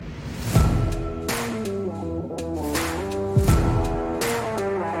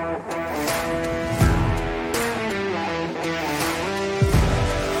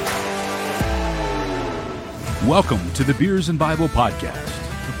Welcome to the Beers and Bible Podcast,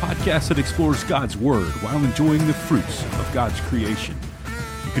 a podcast that explores God's Word while enjoying the fruits of God's creation.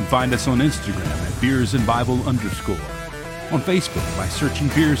 You can find us on Instagram at beersandbible_, on Facebook by searching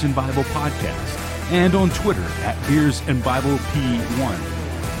Beers and Bible Podcast, and on Twitter at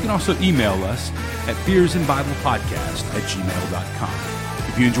beersandbiblepone. You can also email us at beersandbiblepodcast@gmail.com.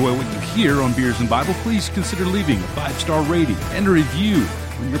 If you enjoy what you hear on Beers and Bible, please consider leaving a 5-star rating and a review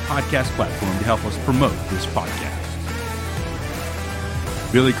on your podcast platform to help us promote this podcast.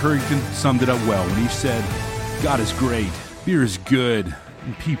 Billy Currington summed it up well when he said, God is great, beer is good,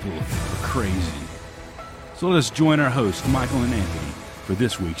 and people are crazy. So let us join our hosts, Michael and Anthony, for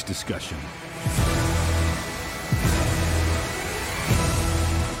this week's discussion.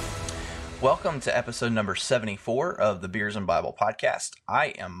 Welcome to episode number 74 of the Beers and Bible Podcast.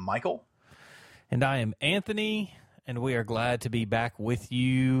 I am Michael. And I am Anthony, and we are glad to be back with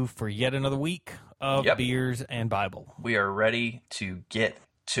you for yet another week of Beers and Bible. We are ready to get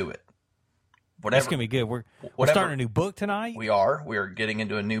to it. It's going to be good. We're starting a new book tonight. We are. We are getting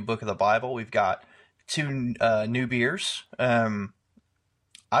into a new book of the Bible. We've got two new beers. I've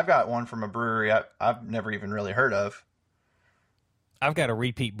got one from a brewery I've never even really heard of. I've got a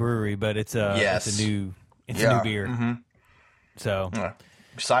repeat brewery, but it's a new beer. Mm-hmm. So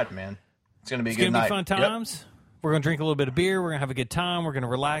excited, man! It's going to be a good night. It's going to be fun times. Yep. We're going to drink a little bit of beer. We're going to have a good time. We're going to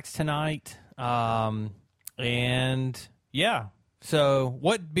relax tonight. So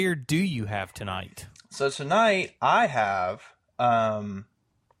what beer do you have tonight? So tonight I have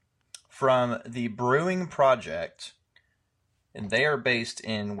from the Brewing Project, and they are based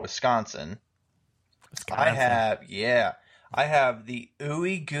in Wisconsin. I have the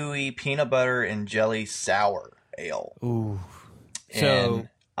Ooey Gooey Peanut Butter and Jelly Sour Ale. Ooh. So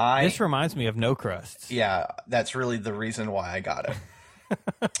this reminds me of No Crusts. Yeah, that's really the reason why I got it.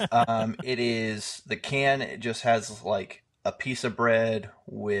 It is, the can, it just has like a piece of bread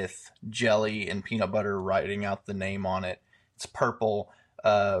with jelly and peanut butter writing out the name on it. It's purple.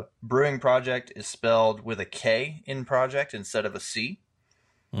 Brewing Project is spelled with a K in project instead of a C.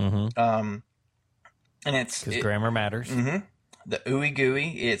 Mm-hmm. And it's... Because grammar matters. Mm-hmm. The Ooey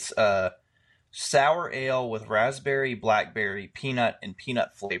Gooey, it's sour ale with raspberry, blackberry, peanut, and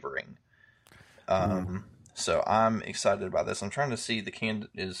peanut flavoring. So I'm excited about this. I'm trying to see, the can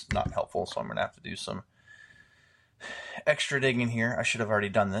is not helpful, so I'm going to have to do some extra digging here. I should have already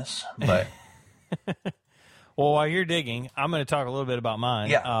done this, but... Well, while you're digging, I'm going to talk a little bit about mine.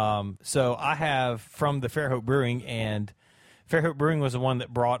 Yeah. So I have from the Fairhope Brewing, and Fairhope Brewing was the one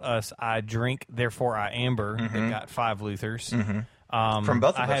that brought us I Drink, Therefore I Amber, that got 5 Luthers. Mm-hmm. From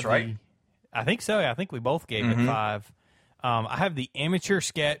both of us, right? I think so. I think we both gave it 5. I have the Amateur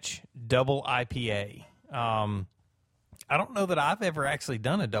Sketch Double IPA. I don't know that I've ever actually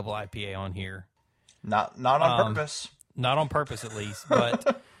done a double IPA on here. Not on purpose. Not on purpose, at least.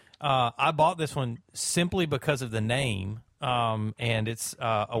 But I bought this one simply because of the name, and it's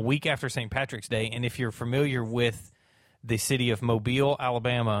a week after St. Patrick's Day. And if you're familiar with the city of Mobile,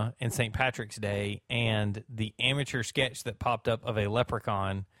 Alabama, and St. Patrick's Day, and the amateur sketch that popped up of a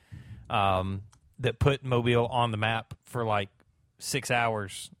leprechaun that put Mobile on the map for like 6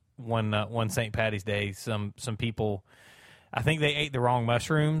 hours one St. Patty's Day, some people, I think they ate the wrong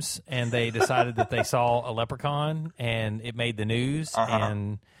mushrooms, and they decided that they saw a leprechaun, and it made the news,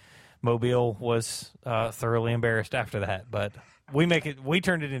 and Mobile was thoroughly embarrassed after that. But we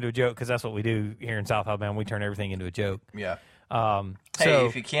turned it into a joke, because that's what we do here in South Alabama. We turn everything into a joke. Yeah. Hey,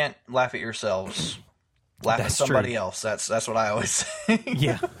 if you can't laugh at yourselves, laugh at somebody else. That's what I always say.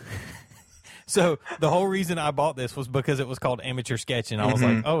 Yeah. So the whole reason I bought this was because it was called Amateur Sketch, and I was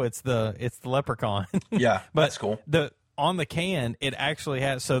like, "Oh, it's the leprechaun." Yeah, but that's cool. On the can, it actually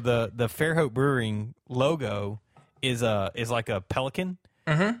has, so the Fairhope Brewing logo is like a pelican,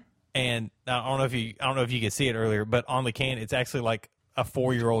 and I don't know if you could see it earlier, but on the can, it's actually like a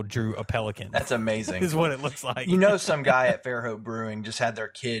 4-year-old drew a pelican. That's amazing. Is what it looks like. You know, some guy at Fairhope Brewing just had their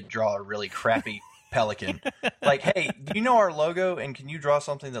kid draw a really crappy pelican. Like, hey, do you know our logo, and can you draw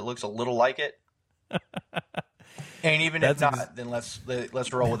something that looks a little like it? And even if not, then let's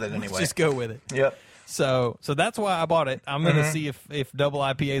roll with it anyway. Let's just go with it. Yep. So that's why I bought it. I'm going to see if double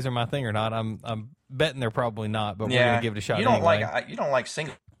IPAs are my thing or not. I'm betting they're probably not, but we're going to give it a shot. You don't like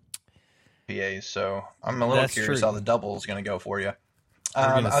single IPAs, so I'm a little curious how the double is going to go for you.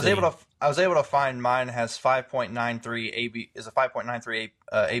 I was able to find mine has 5.93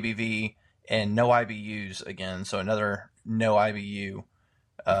 ABV and no IBUs again, so another no IBU.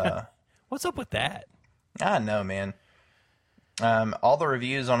 What's up with that? I don't know, man. All the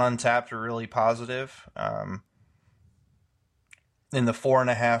reviews on Untappd are really positive. In the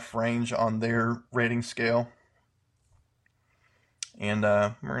 4.5 range on their rating scale. And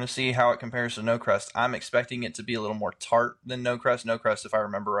we're going to see how it compares to No Crust. I'm expecting it to be a little more tart than No Crust. No Crust, if I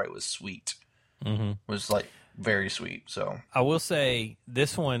remember right, was sweet. Mm-hmm. Was like very sweet. So I will say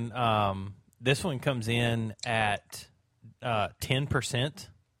this one comes in at 10%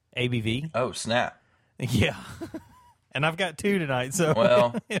 ABV. oh snap! Yeah, and I've got 2 tonight. So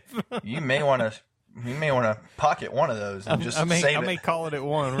Well, you may want to pocket one of those and just I save may it. call it at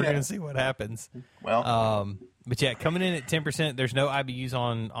 1. We're going to see what happens. Well, But yeah, coming in at 10%. There's no IBUs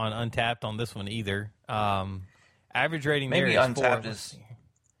on Untapped on this one either. Average rating maybe there is Untapped 4. is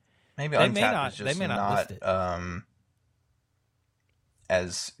maybe They Untapped is they just may not list it.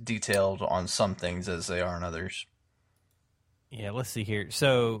 as detailed on some things as they are on others. Yeah, let's see here.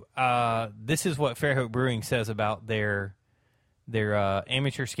 So this is what Fairhope Brewing says about their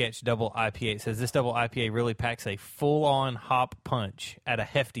Amateur Sketch Double IPA. It says this double IPA really packs a full-on hop punch at a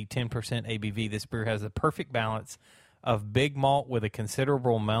hefty 10% ABV. This brew has the perfect balance of big malt with a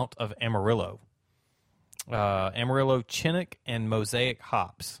considerable amount of Amarillo. Amarillo, Chinook, and Mosaic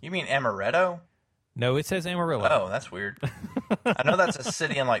hops. You mean Amaretto? No, it says Amarillo. Oh, that's weird. I know that's a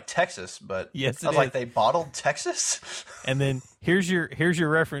city in like Texas, but Yes, I was it like, is. they bottled Texas? And then here's your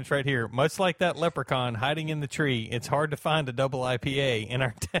reference right here. Much like that leprechaun hiding in the tree, it's hard to find a double IPA in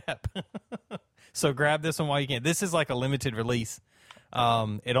our tap. So grab this one while you can. This is like a limited release.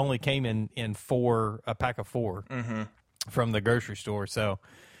 It only came in a pack of 4 from the grocery store. So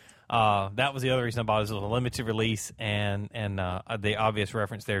that was the other reason I bought it. It was a limited release and the obvious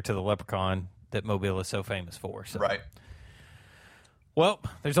reference there to the leprechaun that Mobile is so famous for. So. Right. Well,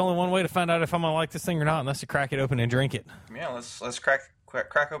 there's only one way to find out if I'm going to like this thing or not, and that's to crack it open and drink it. Yeah, let's crack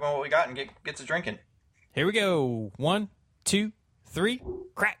open what we got and get to drinking. Here we go. 1, 2, 3,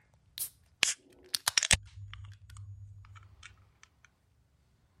 crack.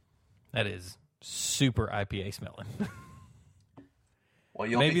 That is super IPA smelling. Well,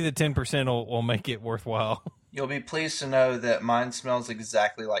 Maybe the 10% will make it worthwhile. You'll be pleased to know that mine smells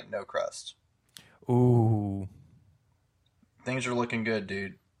exactly like No Crust. Ooh. Things are looking good,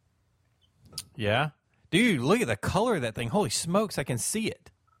 dude. Yeah? Dude, look at the color of that thing. Holy smokes, I can see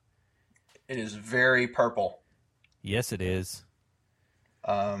it. It is very purple. Yes, it is.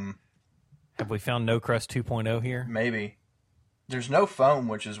 Um, Have we found No Crust 2.0 here? maybe. There's no foam,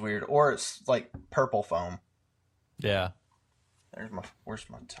 which is weird, or it's like purple foam. Yeah. Where's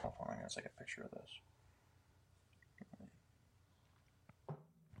my telephone? I gotta take a picture of this.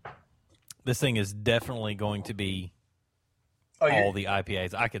 This thing is definitely going to be all the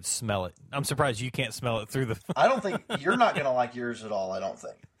IPAs. I could smell it. I'm surprised you can't smell it through the... I don't think you're not gonna like yours at all. I don't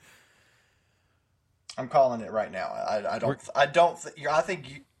think. I'm calling it right now. I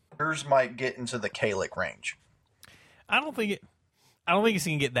think yours might get into the Kalick range. I don't think it's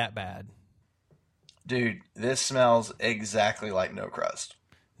gonna get that bad. Dude, this smells exactly like No Crust.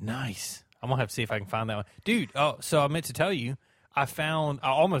 Nice. I'm gonna have to see if I can find that one, dude. Oh, so I meant to tell you, I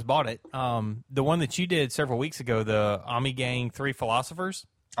almost bought it. The one that you did several weeks ago, the Ami Gang 3 Philosophers.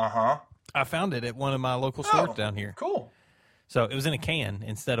 Uh-huh. I found it at one of my local stores down here. Cool. So it was in a can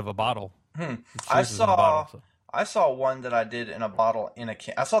instead of a bottle. I saw one that I did in a bottle in a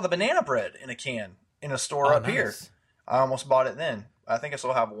can. I saw the banana bread in a can in a store up here. I almost bought it then. I think I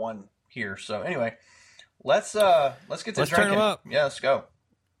still have one here. So anyway, let's get to drinking. Turn them up. Yeah, let's go.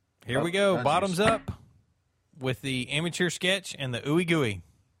 Here we go. Bottoms up with the Amateur Sketch and the Ooey Gooey.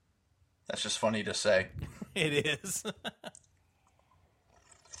 That's just funny to say. It is.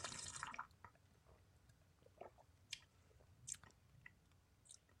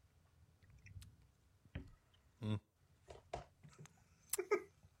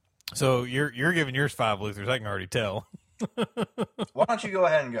 So you're giving yours 5 Luthers. I can already tell. Why don't you go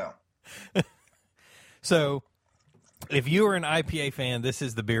ahead and go? So, if you are an IPA fan, this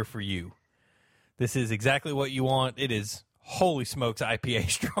is the beer for you. This is exactly what you want. It is, holy smokes, IPA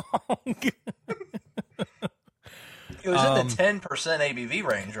strong. It was in the 10% ABV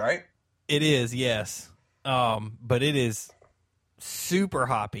range, right? It is, yes. But it is super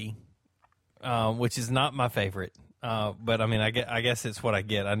hoppy, which is not my favorite. But I mean, I guess it's what I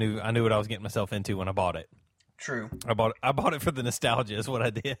get. I knew what I was getting myself into when I bought it. True. I bought it for the nostalgia is what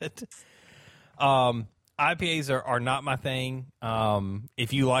I did. IPAs are not my thing.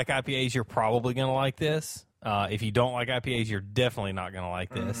 If you like IPAs, you're probably going to like this. If you don't like IPAs, you're definitely not going to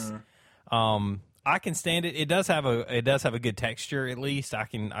like this. I can stand it. It does have a good texture at least. I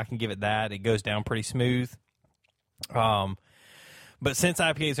can give it that. It goes down pretty smooth. But since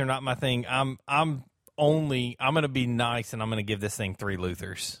IPAs are not my thing, I'm going to be nice and I'm going to give this thing 3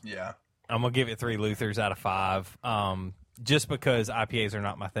 Luthers. Yeah. I'm going to give it 3 Luthers out of 5. Just because IPAs are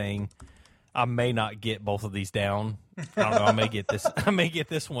not my thing. I may not get both of these down. I don't know. I may get this. I may get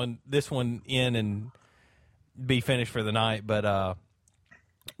this one in and be finished for the night. But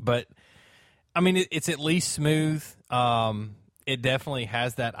I mean, it's at least smooth. It definitely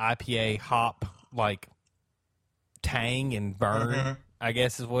has that IPA hop like tang and burn. I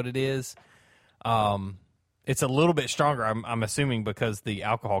guess is what it is. It's a little bit stronger. I'm assuming because the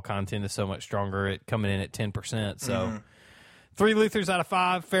alcohol content is so much stronger. It coming in at 10%. So 3 Luthers out of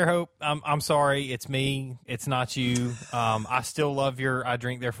 5. Fairhope. I'm sorry. It's me. It's not you. I still love your I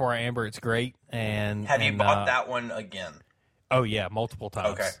Drink Therefore I Amber. It's great. And have you bought that one again? Oh yeah, multiple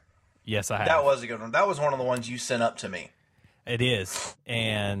times. Okay. Yes, I have. That was a good one. That was one of the ones you sent up to me. It is,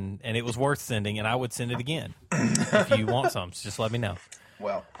 and it was worth sending, and I would send it again if you want some. So just let me know.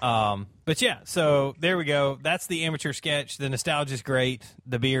 Well, but yeah, so there we go. That's the amateur sketch. The nostalgia is great.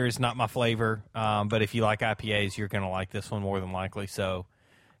 The beer is not my flavor, but if you like IPAs, you're going to like this one more than likely. So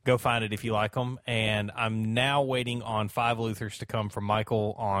go find it if you like them. And I'm now waiting on 5 Luthers to come from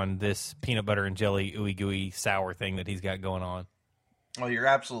Michael on this peanut butter and jelly ooey gooey sour thing that he's got going on. Well, you're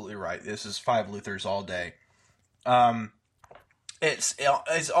absolutely right. This is 5 Luthers all day.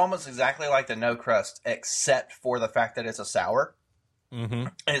 It's almost exactly like the No Crust, except for the fact that it's a sour. Mm-hmm.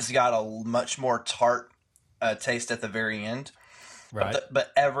 And it's got a much more tart taste at the very end. Right.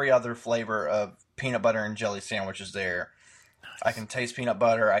 But every other flavor of peanut butter and jelly sandwich is there. Nice. I can taste peanut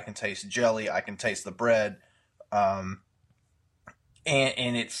butter. I can taste jelly. I can taste the bread. And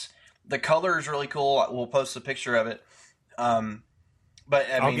it's the color is really cool. We'll post a picture of it. But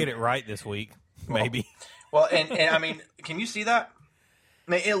I'll get it right this week, maybe. Well, and I mean, can you see that?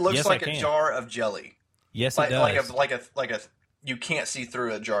 I mean, it looks like a jar of jelly. Yes, it does. Like a you can't see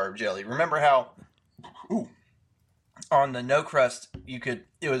through a jar of jelly. Remember how on the No Crust it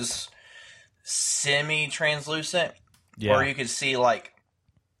was semi-translucent, or you could see like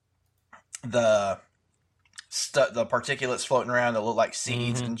the particulates floating around that look like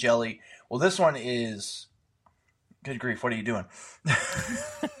seeds and jelly. Well, this one is. Good grief! What are you doing?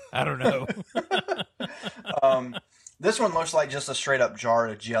 I don't know. This one looks like just a straight up jar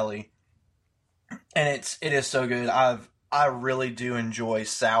of jelly, and it is so good. I really do enjoy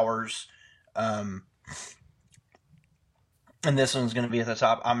sours, and this one's going to be at the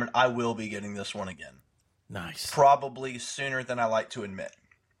top. I will be getting this one again. Nice. Probably sooner than I like to admit.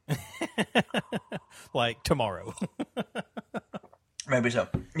 Like tomorrow. Maybe so.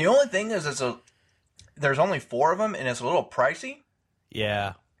 The only thing is, there's only 4 of them, and it's a little pricey.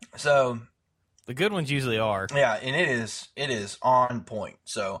 Yeah. So the good ones usually are. Yeah, and it is on point.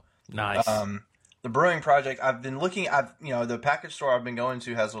 So nice. The brewing project, I've been looking. The package store I've been going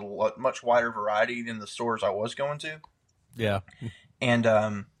to has a much wider variety than the stores I was going to. Yeah.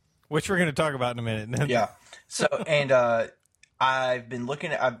 And which we're going to talk about in a minute. Yeah. So and I've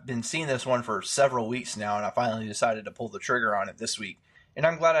been seeing this one for several weeks now, and I finally decided to pull the trigger on it this week. And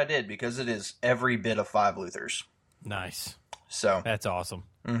I'm glad I did, because it is every bit of 5 Luthers. Nice. So that's awesome.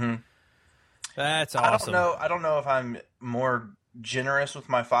 Mm-hmm. That's awesome. I don't know if I'm more generous with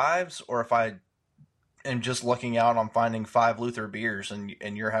my 5s, or if I am just looking out on finding 5 Luther beers and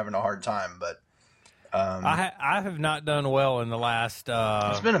you're having a hard time. But I have not done well in the last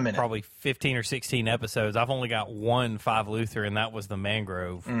it's been a minute. Probably 15 or 16 episodes. I've only got 1 5 Luther, and that was the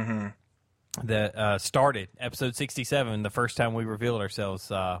Mangrove. Mm-hmm. That started episode 67, the first time we revealed ourselves.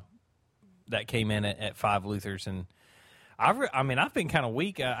 That came in at 5 Luthers, and I've been kind of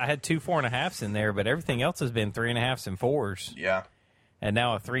weak. I had 2 4.5s in there, but everything else has been 3.5s and 4s. Yeah, and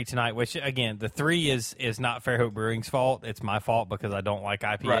now a 3 tonight. Which again, the 3 is not Fairhope Brewing's fault. It's my fault because I don't like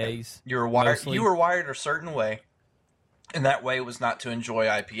IPAs. Right. You were wired a certain way, and that way was not to enjoy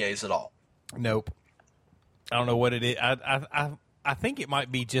IPAs at all. Nope. I don't know what it is. I think it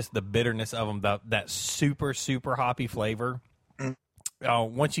might be just the bitterness of them, that super, super hoppy flavor.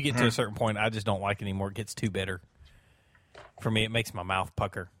 Once you get to a certain point, I just don't like it anymore. It gets too bitter. For me, it makes my mouth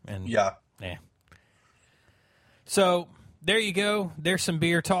pucker. And yeah. So there you go. There's some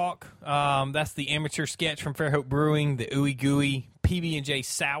beer talk. That's the amateur sketch from Fairhope Brewing, the ooey gooey PB&J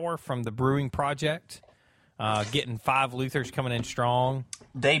Sour from the Brewing Project. Getting 5 Luthers coming in strong.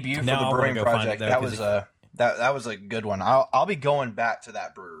 Debut for the Brewing Project. That was a good one. I'll be going back to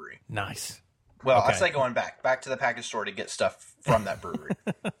that brewery. Nice. Well, okay. I say going back to the package store to get stuff from that brewery.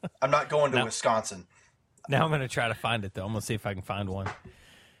 I'm not going to Wisconsin. Now I'm going to try to find it, though. I'm going to see if I can find one.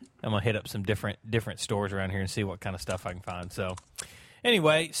 I'm going to hit up some different stores around here and see what kind of stuff I can find. So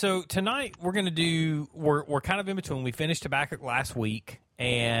anyway, so tonight we're going to do we're kind of in between. We finished Habakkuk last week,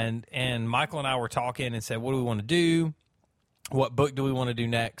 and Michael and I were talking and said, what do we want to do? What book do we want to do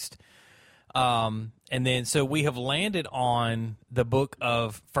next? And then so we have landed on the book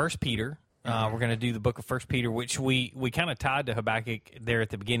of 1 Peter. We're going to do the book of 1 Peter, which we kind of tied to Habakkuk there at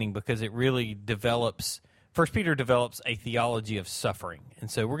the beginning because it really develops. 1 Peter develops a theology of suffering, and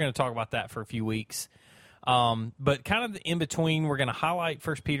so we're going to talk about that for a few weeks. But kind of in between, we're going to highlight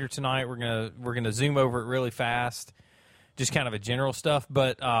 1 Peter tonight. We're going to zoom over it really fast, just kind of a general stuff.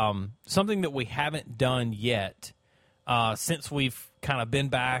 But something that we haven't done yet since we've kind of been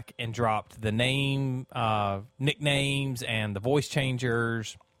back and dropped the name, nicknames, and the voice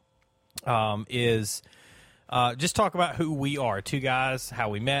changers is just talk about who we are, two guys, how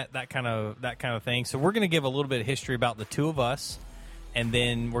we met, that kind of thing. So we're going to give a little bit of history about the two of us, and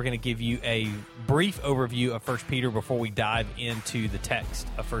then we're going to give you a brief overview of 1 Peter before we dive into the text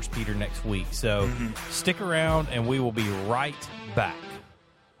of 1 Peter next week. So stick around, and we will be right back.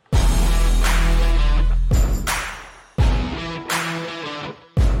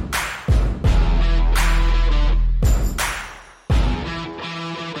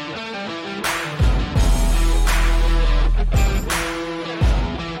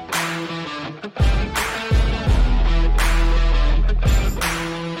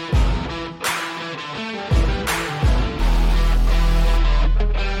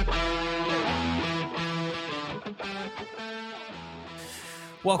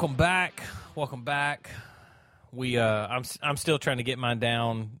 Welcome back. We I'm still trying to get mine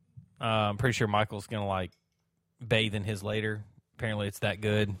down. I'm pretty sure Michael's gonna like bathe in his later. Apparently, it's that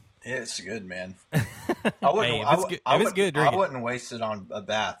good. Yeah, it's good, man. I wouldn't waste it on a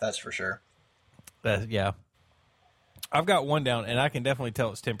bath. That's for sure. Yeah, I've got one down, and I can definitely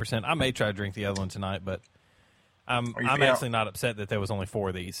tell it's 10%. I may try to drink the other one tonight, but I'm actually not upset that there was only 4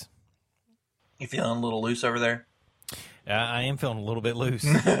 of these. You feeling a little loose over there? I am feeling a little bit loose.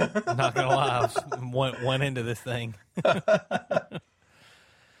 Not gonna lie, I went into this thing. I'm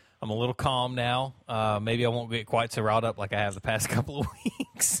a little calm now. Maybe I won't get quite so riled up like I have the past couple of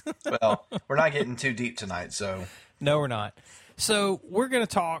weeks. Well, we're not getting too deep tonight, so no, we're not. So we're gonna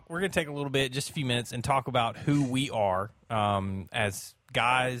talk. We're gonna take a little bit, just a few minutes, and talk about who we are as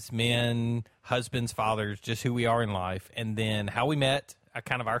guys, men, husbands, fathers, just who we are in life, and then how we met,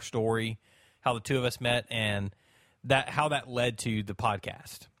 kind of our story, how the two of us met, and how that led to the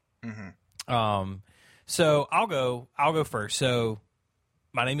podcast. So I'll go first. So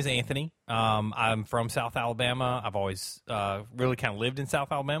my name is Anthony. I'm from South Alabama. I've always really kind of lived in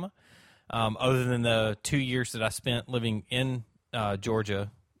South Alabama, other than the 2 years that I spent living in Georgia,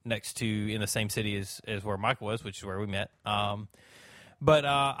 in the same city as where Michael was, which is where we met. But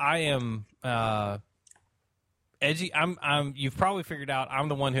I am edgy. You've probably figured out I'm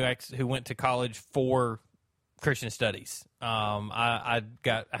the one who went to college for Christian studies. I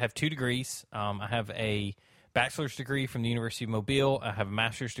have 2 degrees. I have a bachelor's degree from the University of Mobile. I have a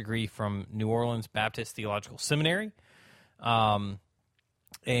master's degree from New Orleans Baptist Theological Seminary. And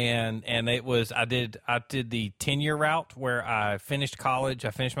it was I did the 10-year route where I finished college. I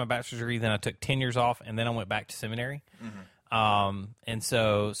finished my bachelor's degree, then I took 10 years off, and then I went back to seminary. And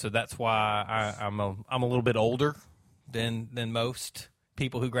so that's why I'm a little bit older than most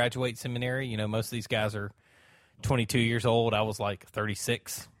people who graduate seminary. You know, most of these guys are 22 years old. I was like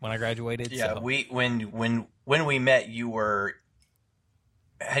 36 when I graduated. Yeah, so. When we met,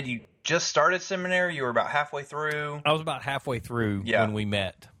 had you just started seminary? You were about halfway through. I was about halfway through when we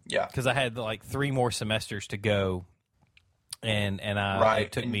met. Yeah, because I had like 3 more semesters to go, and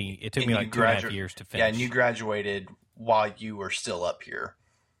it took me like 2.5 years to finish. Yeah, and you graduated while you were still up here.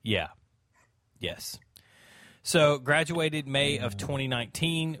 Yeah. Yes. So graduated May of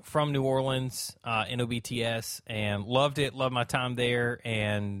 2019 from New Orleans, NOBTS, and loved it. Loved my time there.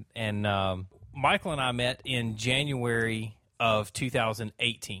 And Michael and I met in January of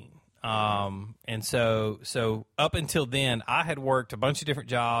 2018. And so up until then, I had worked a bunch of different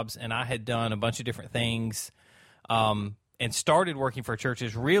jobs, and I had done a bunch of different things, and started working for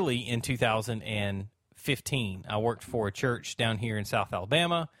churches really in 2015. I worked for a church down here in South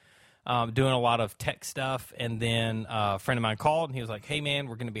Alabama, doing a lot of tech stuff, and then a friend of mine called, and he was like, "Hey, man,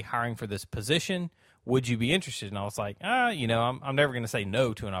 we're going to be hiring for this position. Would you be interested?" And I was like, I'm never going to say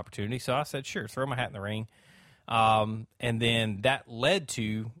no to an opportunity, so I said, sure, throw my hat in the ring. And then that led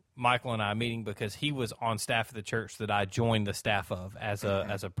to Michael and I meeting because he was on staff at the church that I joined the staff of as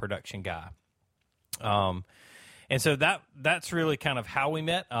a production guy. And so that's really kind of how we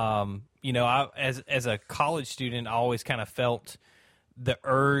met. I as a college student, I always kind of felt the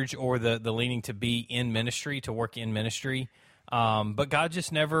urge or the leaning to be in ministry, to work in ministry. But God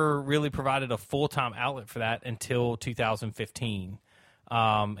just never really provided a full-time outlet for that until 2015.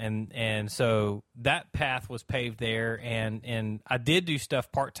 And so that path was paved there, and I did do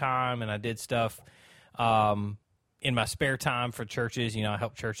stuff part-time, and I did stuff, in my spare time for churches, I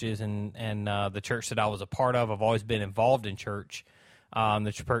help churches, and the church that I was a part of, I've always been involved in church.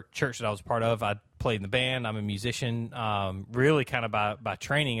 The church that I was a part of, I played in the band. I'm a musician. Really, kind of by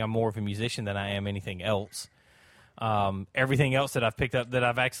training, I'm more of a musician than I am anything else. Everything else that I've picked up that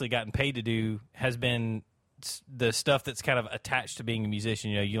I've actually gotten paid to do has been the stuff that's kind of attached to being a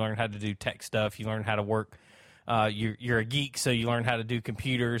musician. You learn how to do tech stuff. You learn how to work. You're a geek, so you learn how to do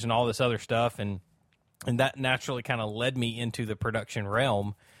computers and all this other stuff, and that naturally kind of led me into the production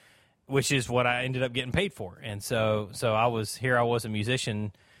realm, which is what I ended up getting paid for. And so I was a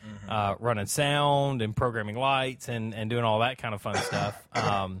musician, running sound and programming lights and doing all that kind of fun stuff.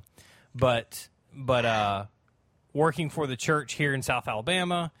 But working for the church here in South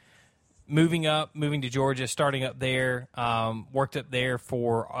Alabama, moving to Georgia, starting up there, worked up there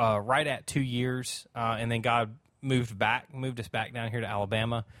for right at 2 years, and then God moved us back down here to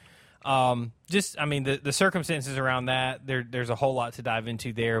Alabama. The circumstances around that, there's a whole lot to dive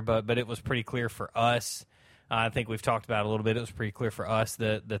into there, but it was pretty clear for us. I think we've talked about it a little bit. It was pretty clear for us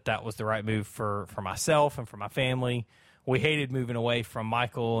that was the right move for myself and for my family. We hated moving away from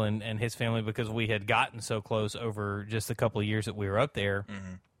Michael and his family because we had gotten so close over just a couple of years that we were up there.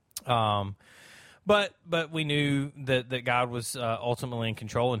 But we knew that God was ultimately in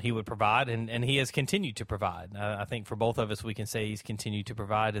control, and He would provide, and He has continued to provide. I think for both of us, we can say He's continued to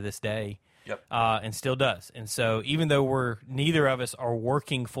provide to this day, and still does. And so even though neither of us are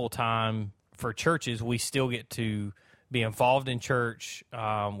working full-time for churches, we still get to be involved in church.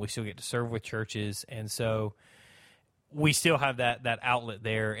 We still get to serve with churches, and so we still have that outlet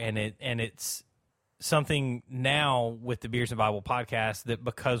there, and it's something now with the Beers and Bible podcast that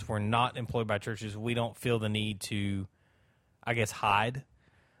because we're not employed by churches, we don't feel the need to, I guess, hide.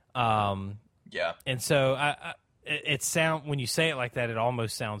 And so when you say it like that, it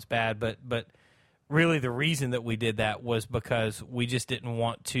almost sounds bad, but really the reason that we did that was because we just didn't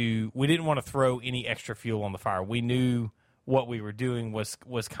want to throw any extra fuel on the fire. We knew what we were doing was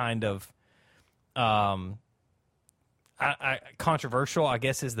kind of, controversial, I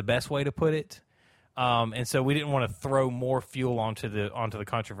guess is the best way to put it. And so we didn't want to throw more fuel onto the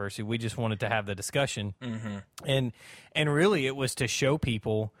controversy. We just wanted to have the discussion, and really it was to show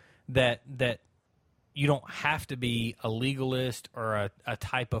people that you don't have to be a legalist or a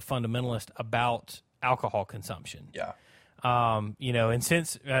type of fundamentalist about alcohol consumption. And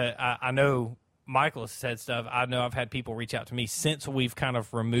since I know Michael has said stuff, I know I've had people reach out to me since we've kind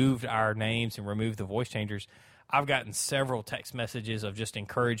of removed our names and removed the voice changers. I've gotten several text messages of just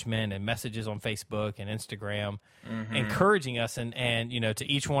encouragement and messages on Facebook and Instagram encouraging us. And to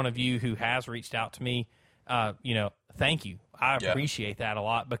each one of you who has reached out to me, thank you. I appreciate that a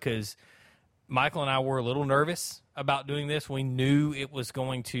lot because Michael and I were a little nervous about doing this. We knew it was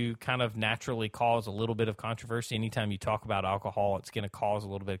going to kind of naturally cause a little bit of controversy. Anytime you talk about alcohol, it's going to cause a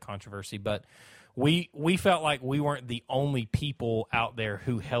little bit of controversy. But we felt like we weren't the only people out there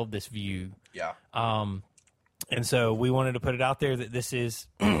who held this view. And so we wanted to put it out there that this is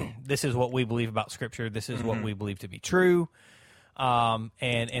what we believe about Scripture. This is what we believe to be true.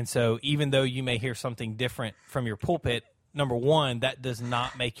 And so even though you may hear something different from your pulpit, number one, that does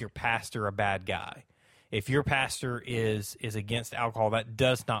not make your pastor a bad guy. If your pastor is against alcohol, that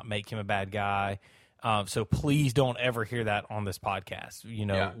does not make him a bad guy. So please don't ever hear that on this podcast.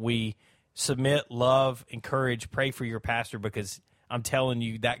 We submit, love, encourage, pray for your pastor because I'm telling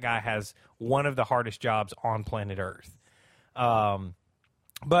you, that guy has one of the hardest jobs on planet Earth.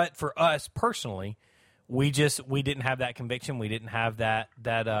 But for us personally, we didn't have that conviction. We didn't have that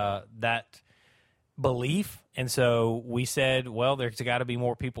belief. And so we said, well, there's got to be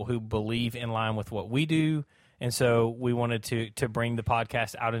more people who believe in line with what we do. And so we wanted to bring the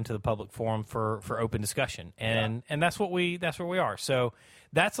podcast out into the public forum for open discussion. And that's where we are. So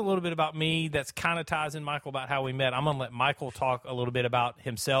that's a little bit about me. That's kind of ties in, Michael, about how we met. I'm going to let Michael talk a little bit about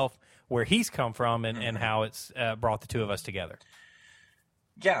himself, where he's come from, and how it's brought the two of us together.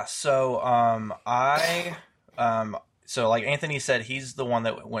 Yeah, so so like Anthony said, he's the one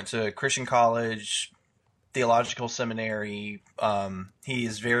that went to Christian college, theological seminary. He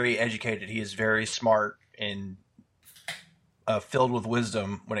is very educated. He is very smart and filled with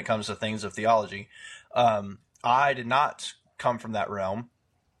wisdom when it comes to things of theology. I did not come from that realm.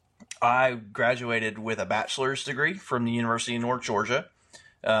 I graduated with a bachelor's degree from the University of North Georgia.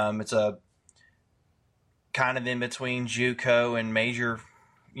 It's a kind of in between JUCO and major,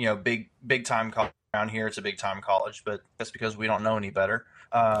 big time college around here. It's a big time college, but that's because we don't know any better.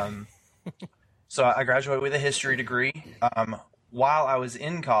 So I graduated with a history degree. While I was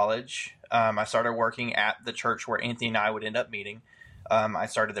in college, I started working at the church where Anthony and I would end up meeting. I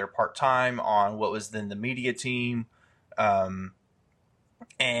started there part-time on what was then the media team. And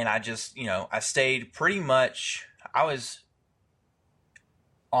I just, I stayed pretty much, I was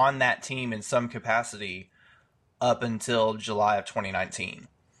on that team in some capacity up until July of 2019.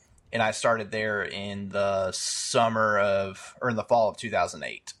 And I started there in the in the fall of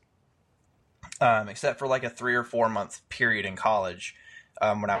 2008. Except for like a 3 or 4 month period in college,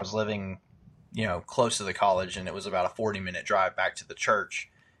 when I was living, close to the college, and it was about a 40-minute drive back to the church.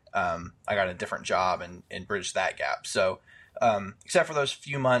 I got a different job and bridged that gap. So, except for those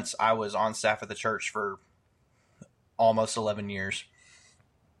few months, I was on staff at the church for almost 11 years.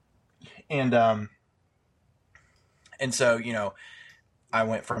 And so, I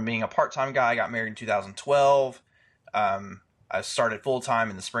went from being a part-time guy. I got married in 2012. I started full-time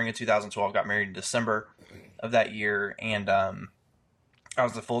in the spring of 2012, got married in December of that year. And, I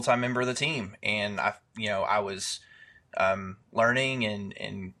was a full-time member of the team, and I was, learning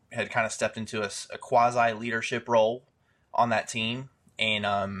and had kind of stepped into a quasi leadership role on that team.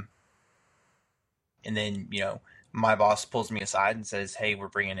 And then, my boss pulls me aside and says, "Hey, we're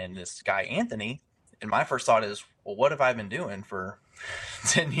bringing in this guy, Anthony." And my first thought is, well, what have I been doing for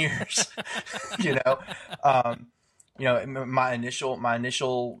 10 years? My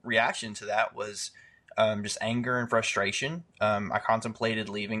initial reaction to that was just anger and frustration. I contemplated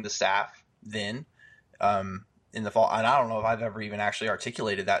leaving the staff then in the fall. And I don't know if I've ever even actually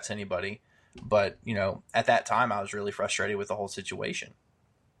articulated that to anybody. But, at that time, I was really frustrated with the whole situation.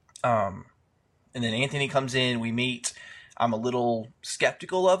 And then Anthony comes in, we meet. I'm a little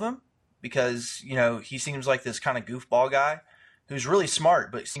skeptical of him because, he seems like this kind of goofball guy who's really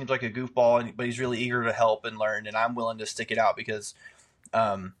smart, but seems like a goofball, but he's really eager to help and learn. And I'm willing to stick it out because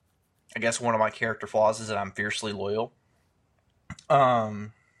I guess one of my character flaws is that I'm fiercely loyal. Do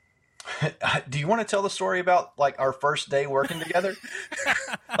you want to tell the story about like our first day working together?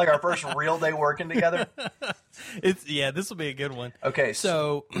 Like our first real day working together? This will be a good one. Okay.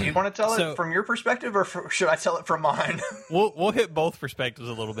 So do you want to tell it from your perspective or should I tell it from mine? We'll hit both perspectives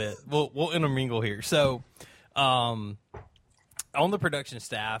a little bit. We'll intermingle here. So, on the production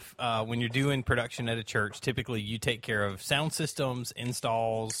staff, when you're doing production at a church, typically you take care of sound systems,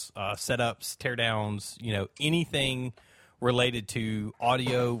 installs, setups, teardowns, anything related to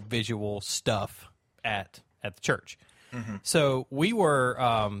audio visual stuff at the church. Mm-hmm. So we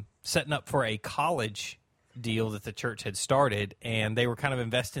were setting up for a college deal that the church had started, and they were kind of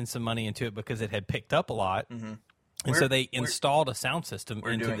investing some money into it because it had picked up a lot. Mm-hmm. And so they installed a sound system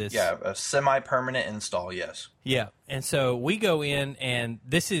into this. Yeah, a semi-permanent install, yes. Yeah, and so we go in, and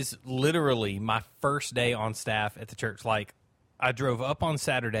this is literally my first day on staff at the church. Like, I drove up on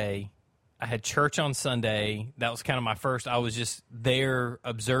Saturday. I had church on Sunday. That was kind of my first. I was just there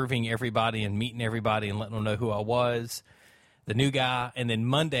observing everybody and meeting everybody and letting them know who I was, the new guy. And then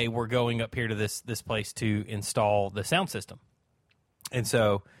Monday, we're going up here to this place to install the sound system. And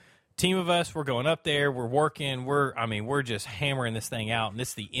so team of us, we're going up there, we're working, we're just hammering this thing out, and this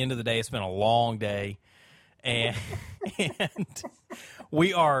is the end of the day. It's been a long day, and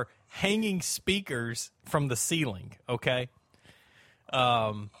we are hanging speakers from the ceiling, okay?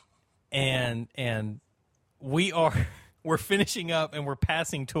 And we're finishing up, and we're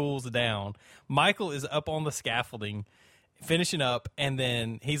passing tools down. Michael is up on the scaffolding, finishing up, and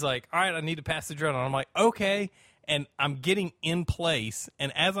then he's like, "All right, I need to pass the drill." And I'm like, "Okay." And I'm getting in place,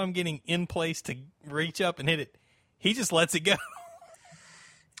 and as I'm getting in place to reach up and hit it, he just lets it go.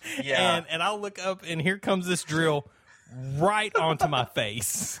 Yeah. And I'll look up, and here comes this drill right onto my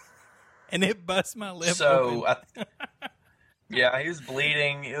face, and it busts my lip open. Yeah, he was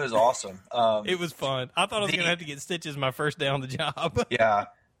bleeding. It was awesome. It was fun. I thought I was going to have to get stitches my first day on the job. Yeah.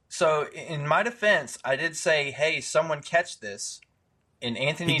 So in my defense, I did say, "Hey, someone catch this," and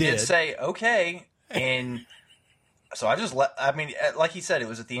Anthony did say, "Okay," and so I just like he said, it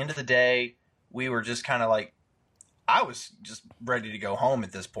was at the end of the day. We were just kind of like, I was just ready to go home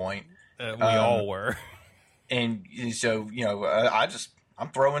at this point. We all were. And so,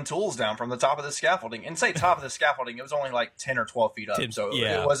 I'm throwing tools down from the top of the scaffolding. And say top of the scaffolding, it was only like 10 or 12 feet up. So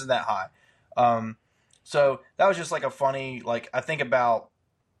it wasn't that high. So that was just like a funny, like, I think about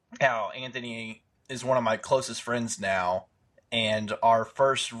how Anthony is one of my closest friends now. And our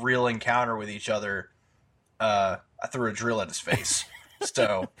first real encounter with each other, I threw a drill at his face.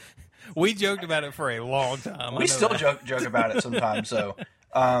 So we joked about it for a long time. We still joke about it sometimes. So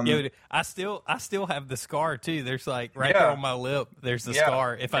I still have the scar too. There's like right there on my lip. There's the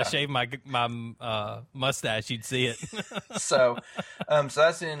scar. If I shave my mustache, you'd see it. So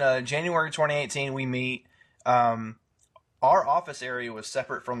that's in January 2018. We meet. Our office area was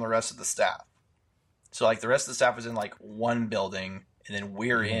separate from the rest of the staff. So like the rest of the staff was in like one building, and then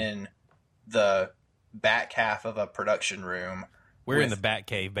we're in the back half of a production room. We're in the bat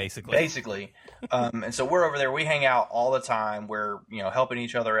cave, basically. Basically. And so we're over there. We hang out all the time. We're, helping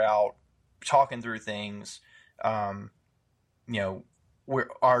each other out, talking through things. Our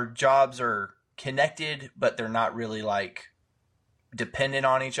jobs are connected, but they're not really like dependent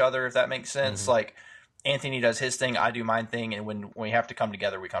on each other, if that makes sense. Like Anthony does his thing, I do mine thing, and when we have to come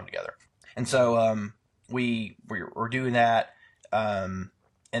together, we come together. And so we're doing that.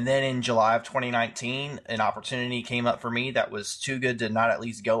 And then in July of 2019, an opportunity came up for me that was too good to not at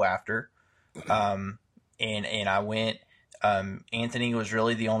least go after. And I went. Anthony was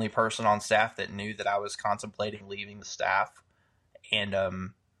really the only person on staff that knew that I was contemplating leaving the staff. And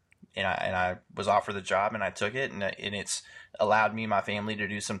I was offered the job, and I took it, and it's allowed me and my family to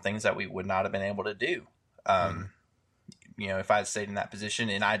do some things that we would not have been able to do. If I had stayed in that position,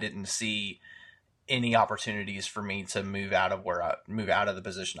 and I didn't see any opportunities for me to move out of the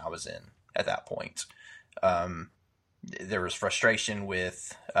position I was in at that point. There was frustration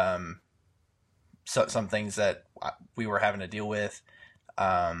with some things that we were having to deal with.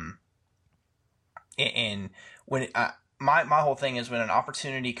 And when my whole thing is, when an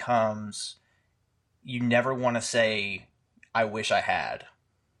opportunity comes, you never want to say, I wish I had.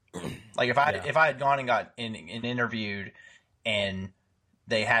 Like if I had gone and got and interviewed and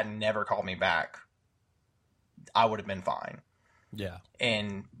they had never called me back, I would have been fine. Yeah.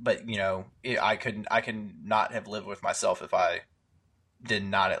 But I could not have lived with myself if I did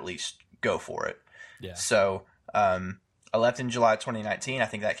not at least go for it. Yeah. So, I left in July 2019. I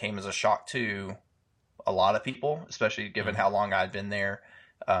think that came as a shock to a lot of people, especially given how long I'd been there.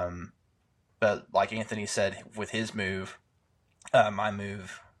 But like Anthony said, with his move, my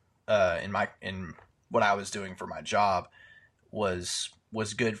move, in what I was doing for my job was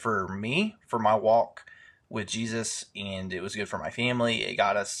good for me, for my walk with Jesus, and it was good for my family. It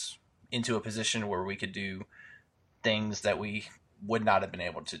got us into a position where we could do things that we would not have been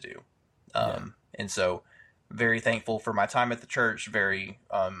able to do. And so very thankful for my time at the church, very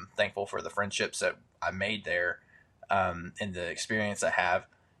thankful for the friendships that I made there, and the experience I have.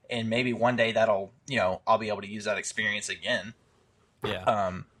 And maybe one day that'll, I'll be able to use that experience again.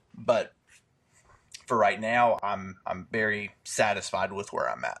 Yeah. But for right now, I'm very satisfied with where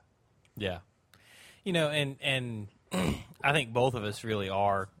I'm at. Yeah. And I think both of us really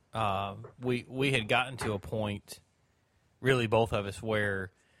are. We had gotten to a point, really both of us,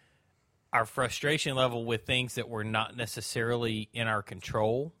 where our frustration level with things that were not necessarily in our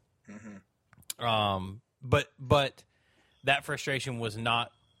control, but that frustration was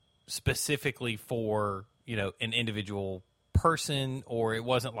not specifically for an individual person, or it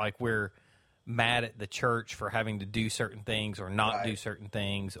wasn't like we're mad at the church for having to do certain things or not do certain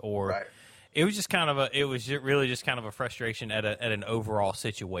things, or it was just really just kind of a frustration at an overall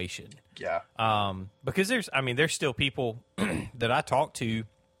situation. Yeah. Because there's still people that I talk to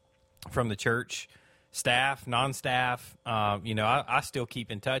from the church, staff, non-staff. I still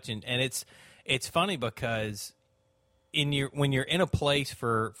keep in touch, and it's funny because when you're in a place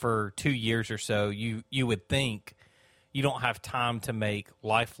for 2 years or so, you would think you don't have time to make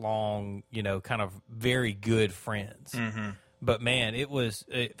lifelong, kind of very good friends. But man,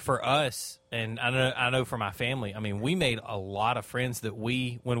 for us, and I know for my family, we made a lot of friends that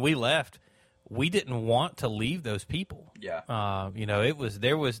when we left, we didn't want to leave those people. Yeah. It was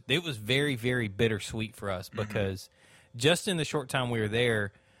very, very bittersweet for us because just in the short time we were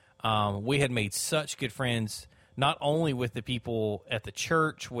there, we had made such good friends, not only with the people at the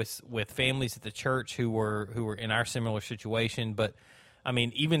church, with families at the church who were in our similar situation, but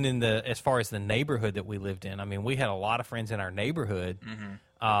even as far as the neighborhood that we lived in, we had a lot of friends in our neighborhood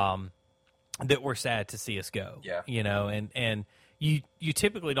that were sad to see us go. Yeah. And you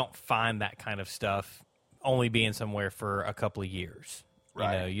typically don't find that kind of stuff only being somewhere for a couple of years.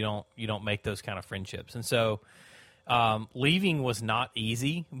 Right. You don't make those kind of friendships. And so leaving was not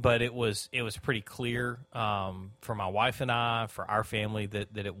easy, but it was pretty clear for my wife and I, for our family,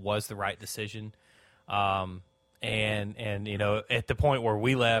 that it was the right decision. And at the point where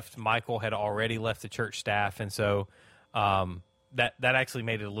we left, Michael had already left the church staff, and so that actually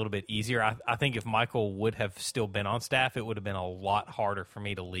made it a little bit easier. I think if Michael would have still been on staff, it would have been a lot harder for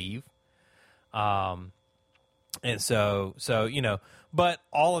me to leave. And so but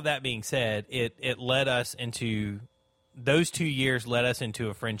all of that being said, it led us into those 2 years led us into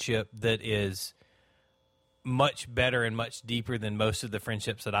a friendship that is much better and much deeper than most of the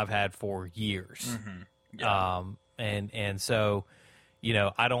friendships that I've had for years. Yeah. And so,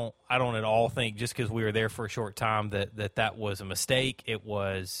 I don't at all think just because we were there for a short time that was a mistake. It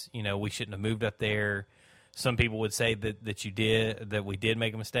was, we shouldn't have moved up there. some people would say that we did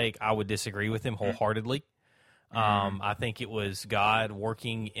make a mistake. I would disagree with him wholeheartedly. I think it was God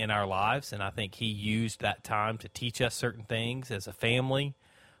working in our lives, and I think He used that time to teach us certain things as a family,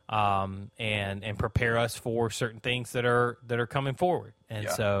 and prepare us for certain things that are coming forward. And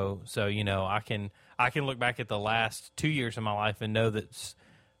so I can look back at the last 2 years of my life and know that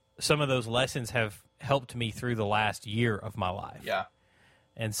some of those lessons have helped me through the last year of my life. Yeah.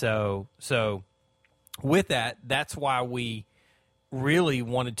 And so with that, that's why we really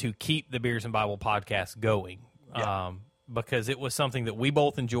wanted to keep the Beers and Bible podcast going. Because it was something that we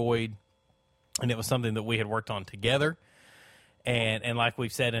both enjoyed, and it was something that we had worked on together. And like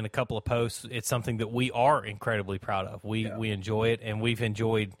we've said in a couple of posts, it's something that we are incredibly proud of. We enjoy it, and we've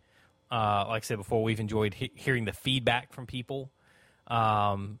enjoyed, like I said before, we've enjoyed hearing the feedback from people,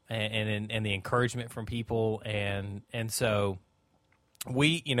 and the encouragement from people, and so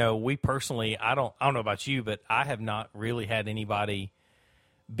we personally, I don't know about you, but I have not really had anybody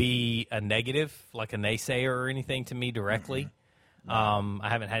be a negative, like a naysayer or anything to me directly. I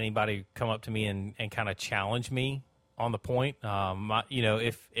haven't had anybody come up to me and kind of challenge me on the point.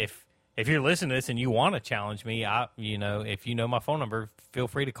 If you're listening to this and you want to challenge me, if you know my phone number, feel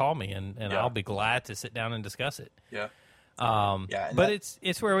free to call me, and I'll be glad to sit down and discuss it. Yeah. But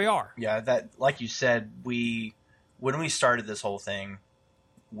it's where we are. Yeah. That, like you said, when we started this whole thing,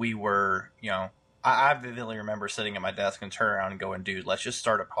 we were, I vividly remember sitting at my desk and turning around and going, dude, let's just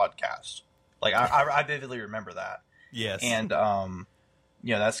start a podcast. Like, I vividly remember that. Yes. And,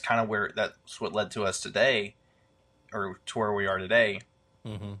 that's kind of that's what led to us today, or to where we are today.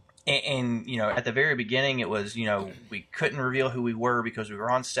 Mm-hmm. And, at the very beginning, it was, we couldn't reveal who we were because we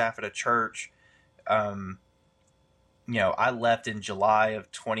were on staff at a church. I left in July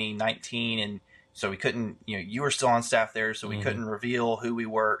of 2019, and so we couldn't, you were still on staff there, so we couldn't reveal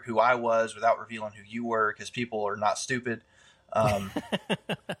who I was without revealing who you were, because people are not stupid. And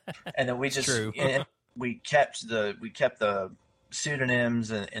then we just, we kept the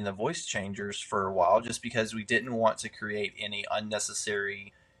pseudonyms and the voice changers for a while, just because we didn't want to create any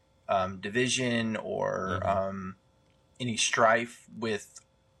unnecessary division or any strife with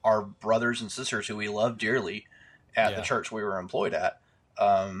our brothers and sisters who we love dearly at the church we were employed at.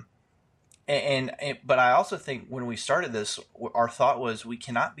 But I also think when we started this, our thought was we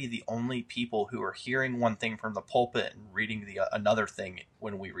cannot be the only people who are hearing one thing from the pulpit and reading another thing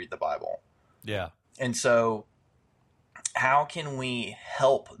when we read the Bible. Yeah. And so how can we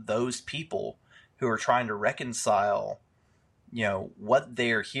help those people who are trying to reconcile, what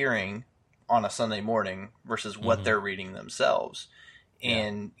they're hearing on a Sunday morning versus what they're reading themselves?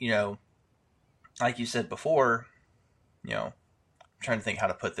 And, like you said before, I'm trying to think how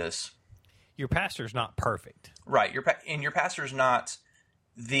to put this. Your pastor's not perfect. Right. Your pastor's not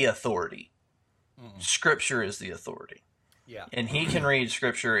the authority. Scripture is the authority. Yeah. And he can read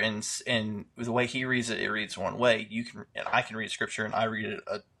Scripture, and the way he reads it, it reads one way. And I can read Scripture, and I read it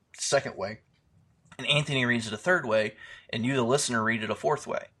a second way. And Anthony reads it a third way, and you, the listener, read it a fourth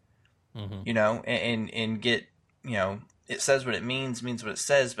way. And get, it says what it means what it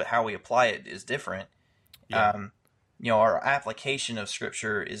says, but how we apply it is different. Yeah. Our application of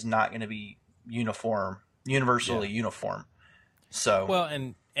Scripture is not going to be universally uniform. So well,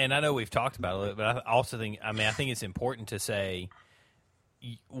 and I know we've talked about it, but I also think it's important to say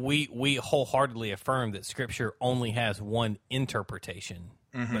we wholeheartedly affirm that Scripture only has one interpretation,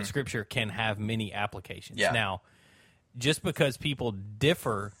 but Scripture can have many applications. Yeah. Now, just because people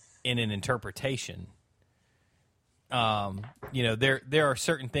differ in an interpretation, there are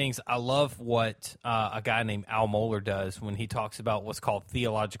certain things. I love what a guy named Al Mohler does when he talks about what's called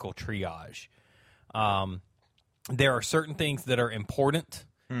theological triage. There are certain things that are important.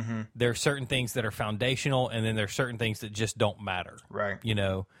 There are certain things that are foundational, and then there are certain things that just don't matter. Right.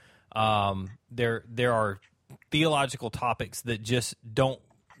 There are theological topics that just don't.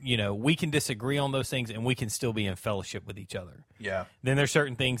 We can disagree on those things, and we can still be in fellowship with each other. Yeah. Then there's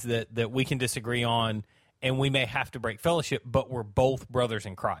certain things that we can disagree on, and we may have to break fellowship, but we're both brothers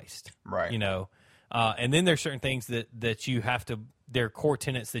in Christ. Right. And then there's certain things that you have to, they're core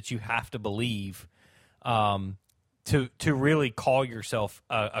tenets that you have to believe to really call yourself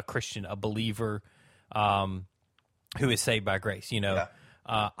a Christian, a believer who is saved by grace.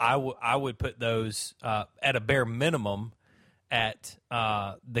 I would put those at a bare minimum at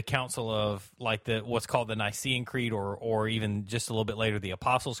the council of what's called the Nicene Creed, or even just a little bit later, the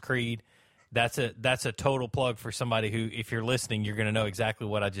Apostles' Creed. That's a total plug for somebody who, if you're listening, you're going to know exactly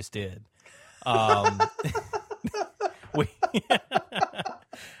what I just did.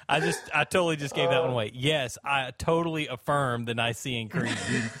 I totally just gave that one away. Yes, I totally affirm the Nicene Creed.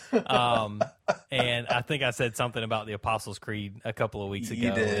 And I think I said something about the Apostles' Creed a couple of weeks ago.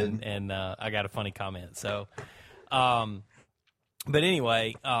 You did. And I got a funny comment. So, but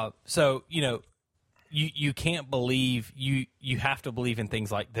anyway, so, you can't believe, you have to believe in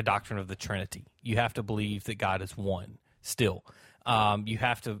things like the doctrine of the Trinity. You have to believe that God is one still. You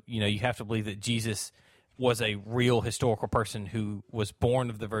have to believe that Jesus was a real historical person who was born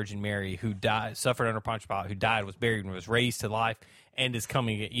of the Virgin Mary, who died, suffered under Pontius Pilate, who died, was buried, and was raised to life, and is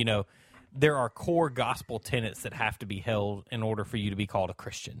coming. There are core gospel tenets that have to be held in order for you to be called a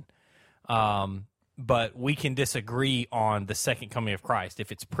Christian. But we can disagree on the second coming of Christ.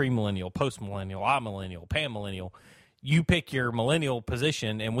 If it's premillennial, postmillennial, amillennial, panmillennial, you pick your millennial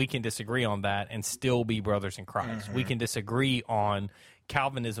position, and we can disagree on that and still be brothers in Christ. Mm-hmm. We can disagree on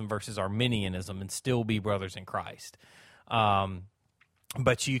Calvinism versus Arminianism and still be brothers in Christ.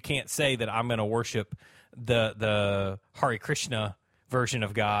 But you can't say that I'm going to worship the Hare Krishna version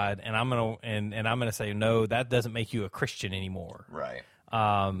of God, and I'm going to say no, that doesn't make you a Christian anymore. Right.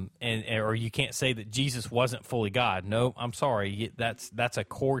 Or you can't say that Jesus wasn't fully God. No, I'm sorry. That's a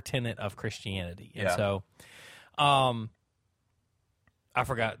core tenet of Christianity. And so, I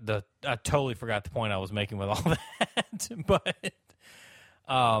totally forgot the point I was making with all that. But,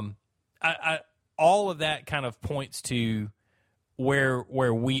 all of that kind of points to where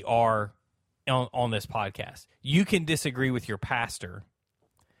we are on this podcast. You can disagree with your pastor.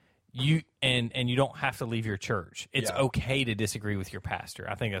 You don't have to leave your church. It's okay to disagree with your pastor.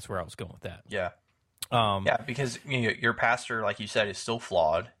 I think that's where I was going with that. Yeah. Because your pastor, like you said, is still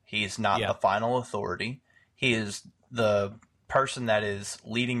flawed. He's not the final authority. He is the person that is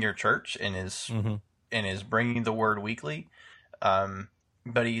leading your church and is bringing the word weekly.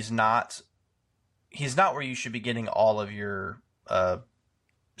 But he's not where you should be getting all of your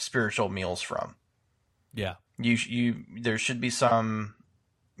spiritual meals from. Yeah. There should be some,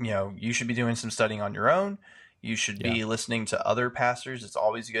 you should be doing some studying on your own. You should be listening to other pastors. It's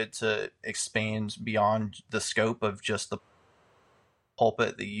always good to expand beyond the scope of just the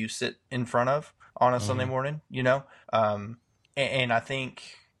pulpit that you sit in front of on a Sunday morning, and I think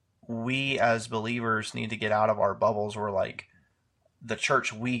we as believers need to get out of our bubbles where like the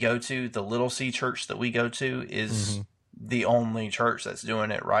church we go to, the Little C church that we go to is the only church that's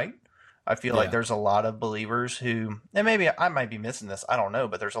doing it right. I feel like there's a lot of believers who, and maybe I might be missing this, I don't know,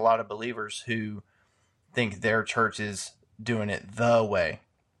 but there's a lot of believers who think their church is doing it the way.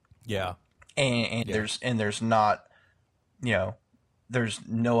 Yeah. And there's not, there's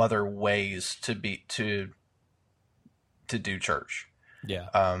no other ways to do church.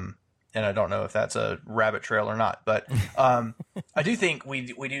 Yeah. And I don't know if that's a rabbit trail or not, but I do think we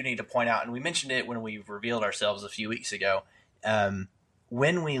do need to point out, and we mentioned it when we revealed ourselves a few weeks ago.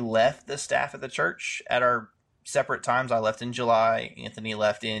 When we left the staff at the church at our separate times, I left in July, Anthony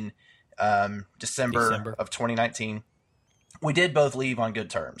left in December of 2019. We did both leave on good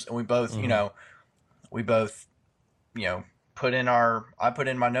terms, and we both, I put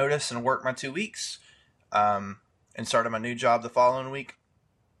in my notice and worked my 2 weeks, and started my new job the following week.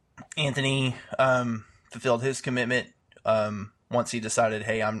 Anthony fulfilled his commitment once he decided,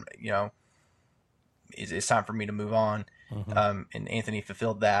 hey, it's time for me to move on. And Anthony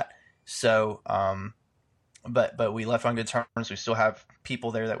fulfilled that. So, but we left on good terms. We still have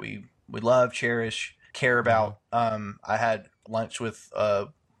people there that we love, cherish, care about. I had lunch with a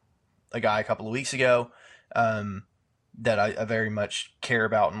guy a couple of weeks ago that I very much care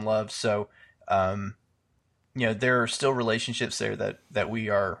about and love. So, there are still relationships there that we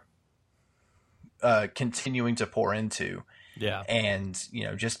are continuing to pour into. Yeah. And,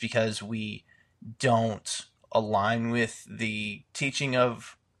 just because we don't align with the teaching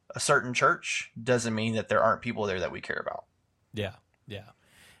of a certain church doesn't mean that there aren't people there that we care about. Yeah. Yeah.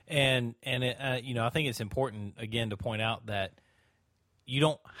 And it, I think it's important, again, to point out that you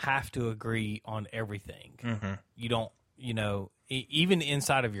don't have to agree on everything. Mm-hmm. You don't, even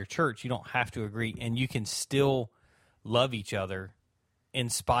inside of your church, you don't have to agree, and you can still love each other in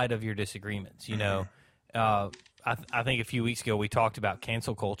spite of your disagreements. I think a few weeks ago we talked about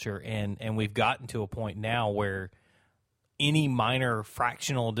cancel culture, and we've gotten to a point now where any minor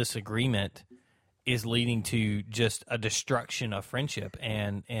fractional disagreement is leading to just a destruction of friendship.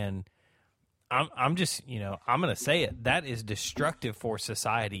 And I'm just, I'm going to say it. That is destructive for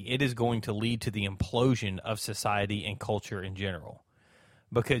society. It is going to lead to the implosion of society and culture in general,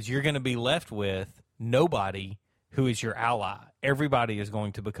 because you're going to be left with nobody who is your ally. Everybody is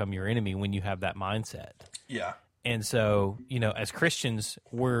going to become your enemy when you have that mindset. Yeah. And so, as Christians,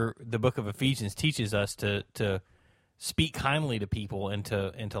 the book of Ephesians teaches us to speak kindly to people and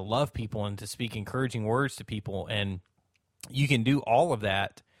to love people and to speak encouraging words to people. And you can do all of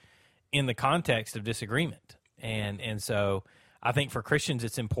that in the context of disagreement. And so I think for Christians,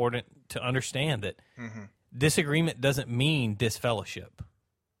 it's important to understand that disagreement doesn't mean disfellowship.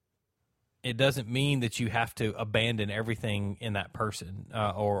 It doesn't mean that you have to abandon everything in that person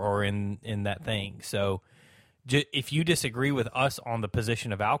or in that thing. So if you disagree with us on the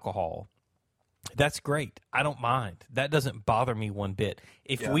position of alcohol, that's great. I don't mind. That doesn't bother me one bit.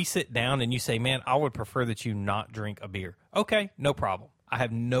 If we sit down and you say, man, I would prefer that you not drink a beer. Okay, no problem. I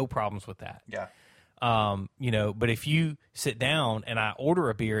have no problems with that. Yeah. But if you sit down and I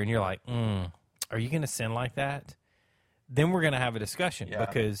order a beer and you're like, are you going to sin like that? Then we're going to have a discussion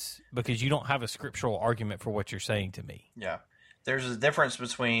because you don't have a scriptural argument for what you're saying to me. Yeah. There's a difference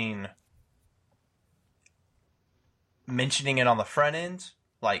between mentioning it on the front end,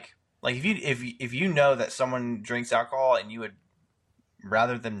 like if you know that someone drinks alcohol and you would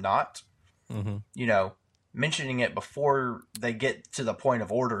rather them not, mentioning it before they get to the point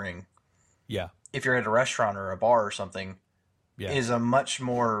of ordering. Yeah. If you're at a restaurant or a bar or something, is a much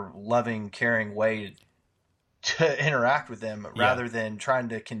more loving, caring way to interact with them rather than trying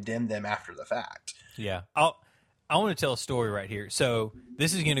to condemn them after the fact. Yeah. I want to tell a story right here. So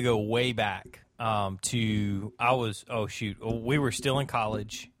this is going to go way back we were still in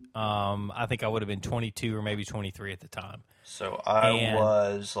college. I think I would have been 22 or maybe 23 at the time. So I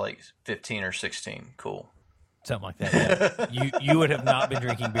was like 15 or 16. Cool. Something like that. Yeah. You would have not been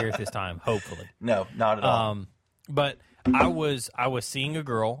drinking beer at this time, hopefully. No, not at all. But I was seeing a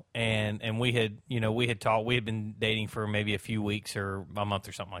girl, and we had talked. We had been dating for maybe a few weeks or a month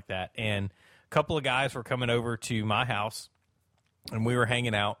or something like that. And a couple of guys were coming over to my house, and we were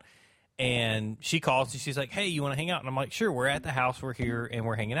hanging out. And she calls and she's like, "Hey, you want to hang out?" And I'm like, "Sure, we're at the house. We're here and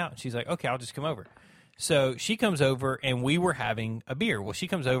we're hanging out." And she's like, "Okay, I'll just come over." So she comes over and we were having a beer. Well, she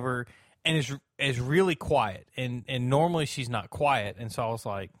comes over and is really quiet. And normally she's not quiet. And so I was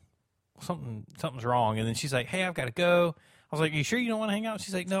like, something's wrong. And then she's like, "Hey, I've got to go." I was like, "Are you sure you don't want to hang out?"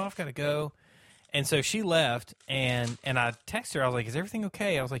 She's like, "No, I've got to go." And so she left and I texted her. I was like, "Is everything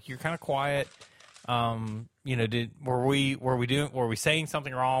okay?" I was like, "You're kind of quiet. Were we saying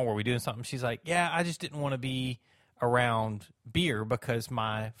something wrong? Were we doing something?" She's like, "Yeah, I just didn't want to be around beer because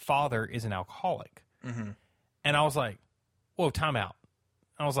my father is an alcoholic." Mm-hmm. And I was like, "Whoa, time out."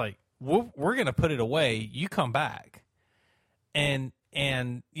 I was like, we're going to put it away. You come back. And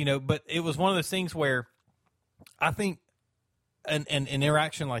but it was one of those things where I think an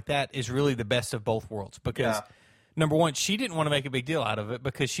interaction like that is really the best of both worlds because number one, she didn't want to make a big deal out of it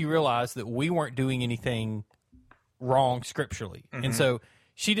because she realized that we weren't doing anything wrong scripturally. Mm-hmm. And so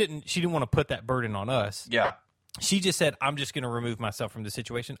she didn't want to put that burden on us. Yeah. She just said, "I'm just going to remove myself from the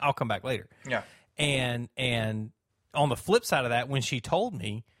situation. I'll come back later." Yeah. And on the flip side of that, when she told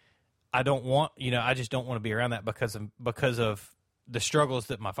me, I just don't want to be around that because of the struggles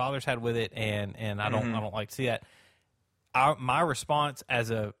that my father's had with it. And I don't like to see that. My response as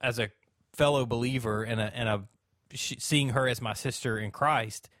a fellow believer and seeing her as my sister in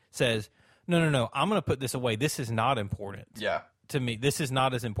Christ says, no, I'm going to put this away. This is not important. Yeah. To me, this is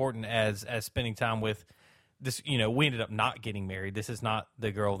not as important as spending time with this. We ended up not getting married. This is not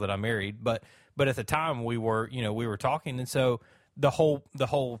the girl that I married, but at the time we were talking. And so the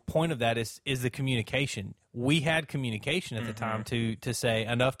whole point of that is the communication. We had communication at the time to say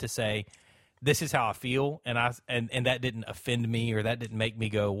enough to say, this is how I feel. And that didn't offend me or that didn't make me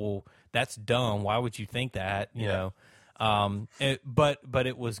go, well, that's dumb. Why would you think that? You know? But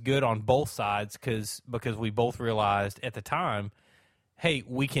it was good on both sides because we both realized at the time, hey,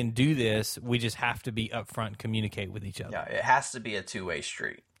 we can do this. We just have to be upfront and communicate with each other. Yeah, it has to be a two-way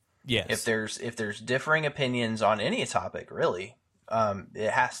street. Yes. If there's differing opinions on any topic, really,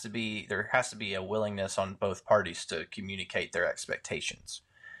 there has to be a willingness on both parties to communicate their expectations.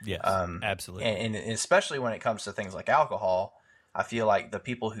 Yes, absolutely. And especially when it comes to things like alcohol, I feel like the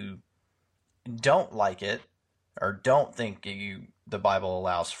people who don't like it or don't think the Bible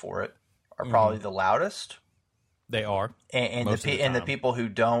allows for it are probably the loudest. They are. And the people who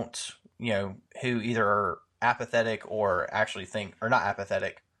don't, who either are apathetic or actually think, or not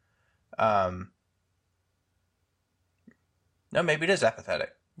apathetic. No, maybe it is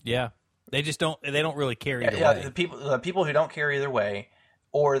apathetic. Yeah. They don't really care either way. The people who don't care either way,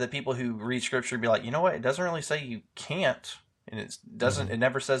 or the people who read scripture and be like, you know what, it doesn't really say you can't, and it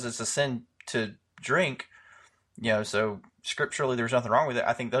never says it's a sin to drink, so scripturally there's nothing wrong with it.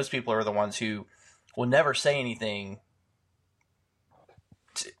 I think those people are the ones who will never say anything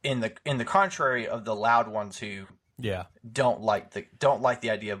in the contrary of the loud ones who don't like the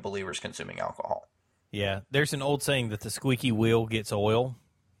idea of believers consuming alcohol. Yeah, there's an old saying that the squeaky wheel gets oil,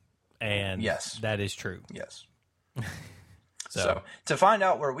 and Yes. that is true. Yes. So to find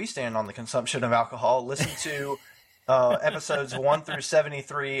out where we stand on the consumption of alcohol, listen to episodes 1 through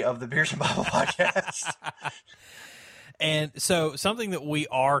 73 of the Beers and Bible podcast. And so something that we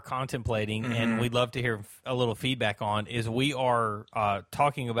are contemplating, Mm-hmm. and we'd love to hear a little feedback on, is we are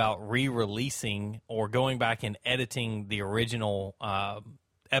talking about re-releasing or going back and editing the original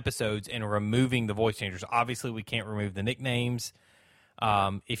episodes and removing the voice changers. Obviously, we can't remove the nicknames.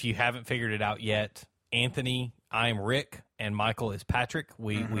 If you haven't figured it out yet, Anthony, I am Rick, and Michael is Patrick.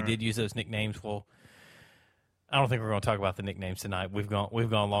 We did use those nicknames. Well, I don't think we're going to talk about the nicknames tonight. We've gone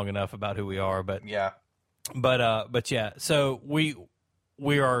long enough about who we are, but Yeah. But yeah, so we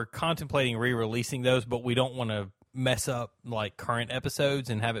are contemplating re-releasing those, but we don't want to mess up like current episodes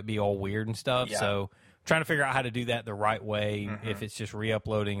and have it be all weird and stuff. Yeah. So trying to figure out how to do that the right way, if it's just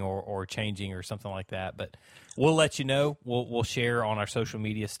re-uploading or changing or something like that. But we'll let you know. We'll share on our social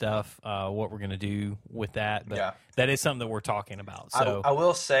media stuff what we're going to do with that. But that is something that we're talking about. So I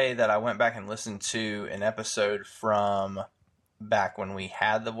will say that I went back and listened to an episode from back when we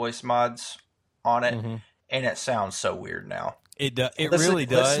had the voice mods on it, and it sounds so weird now. It really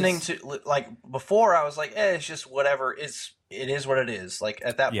does. Listening to, like, before I was like, it's just whatever. It is what it is. Like,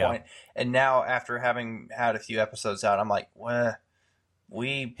 at that point. And now, after having had a few episodes out, I'm like, well,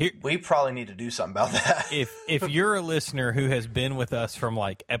 we probably need to do something about that. If you're a listener who has been with us from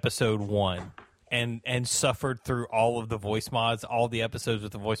like episode 1 and suffered through all of the voice mods, all the episodes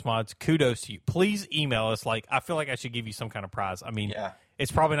with the voice mods, kudos to you. Please email us. Like, I feel like I should give you some kind of prize. I mean,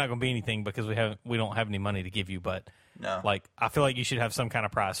 it's probably not going to be anything because we don't have any money to give you, but no, like, I feel like you should have some kind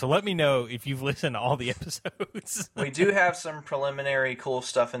of prize. So let me know if you've listened to all the episodes. We do have some preliminary cool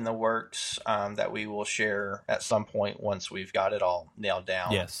stuff in the works that we will share at some point once we've got it all nailed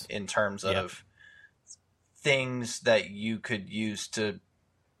down. Yes. In terms of things that you could use to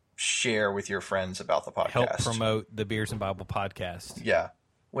share with your friends about the podcast. Help promote the Beers and Bible podcast. Yeah.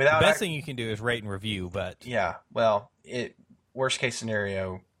 The best thing you can do is rate and review, but yeah, well, worst case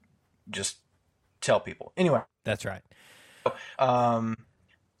scenario, just tell people. Anyway. That's right.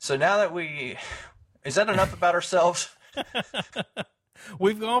 So now that is that enough about ourselves?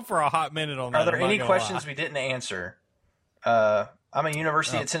 We've gone for a hot minute on that. Are there any questions we didn't answer? I'm a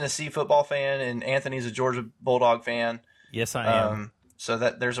University of Tennessee football fan, and Anthony's a Georgia Bulldog fan. Yes, I am. So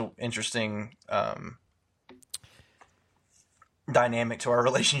that there's an interesting dynamic to our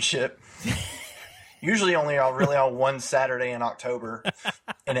relationship. Usually only really on one Saturday in October,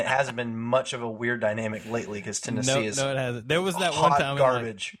 and it hasn't been much of a weird dynamic lately because Tennessee is it hasn't. There was that hot one time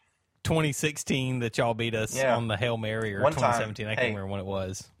garbage. In like 2016 that y'all beat us on the Hail Mary, or one 2017. Time, I can't remember when it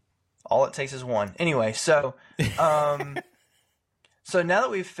was. All it takes is one. Anyway, so so now that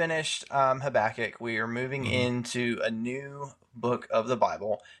we've finished Habakkuk, we are moving into a new book of the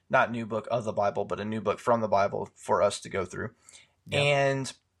Bible. Not new book of the Bible, but a new book from the Bible for us to go through. Yep.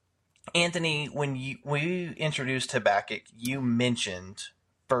 And Anthony, when we introduced Habakkuk, you mentioned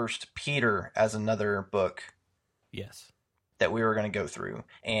First Peter as another book. Yes. That we were going to go through.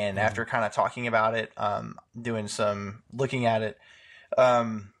 And after kind of talking about it, doing some looking at it,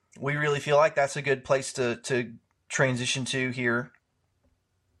 we really feel like that's a good place to transition to here.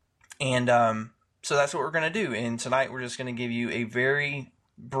 And so that's what we're going to do. And tonight we're just going to give you a very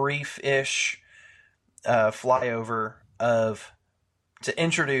brief-ish flyover to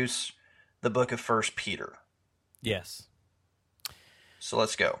introduce the book of First Peter. Yes. So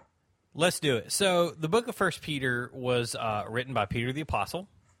let's go. Let's do it. So the book of First Peter was written by Peter the Apostle,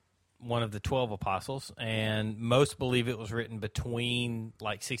 one of the 12 apostles, and most believe it was written between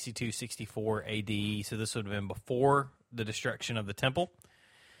like 62, 64 AD, so this would have been before the destruction of the temple.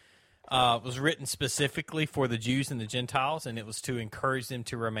 It was written specifically for the Jews and the Gentiles, and it was to encourage them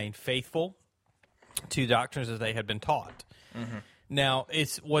to remain faithful to doctrines as they had been taught. Mm-hmm. Now,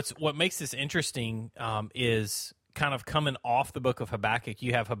 what makes this interesting is kind of coming off the book of Habakkuk.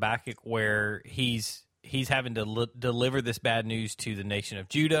 You have Habakkuk where he's having to deliver this bad news to the nation of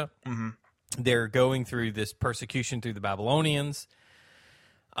Judah. Mm-hmm. They're going through this persecution through the Babylonians.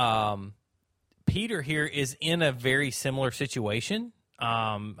 Peter here is in a very similar situation.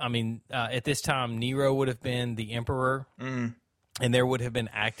 At this time, Nero would have been the emperor, and there would have been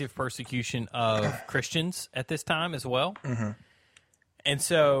active persecution of Christians at this time as well. Mm-hmm. And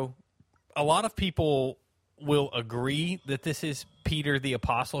so a lot of people will agree that this is Peter the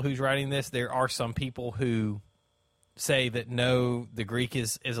Apostle who's writing this. There are some people who say that no, the Greek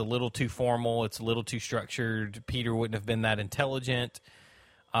is a little too formal. It's a little too structured. Peter wouldn't have been that intelligent.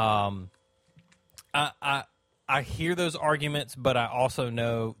 I I hear those arguments, but I also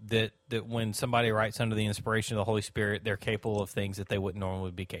know that when somebody writes under the inspiration of the Holy Spirit, they're capable of things that they wouldn't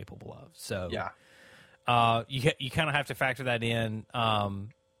normally be capable of. So you kind of have to factor that in.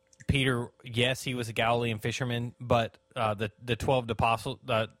 Peter, yes, he was a Galilean fisherman, but the 12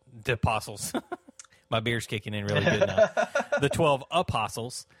 apostles, my beer's kicking in really good now. The 12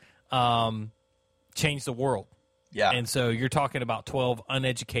 apostles changed the world. Yeah. And so you're talking about 12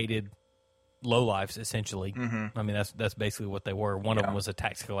 uneducated lowlifes, essentially. Mm-hmm. I mean, that's basically what they were. One of them was a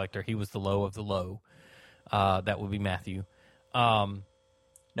tax collector. He was the low of the low. That would be Matthew.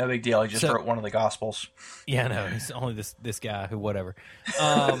 No big deal. He just wrote one of the Gospels. Yeah, no, he's only this guy who whatever.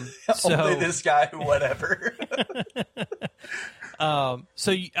 Only this guy who whatever.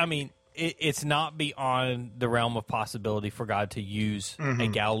 I mean, it's not beyond the realm of possibility for God to use a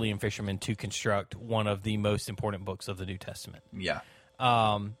Galilean fisherman to construct one of the most important books of the New Testament. Yeah.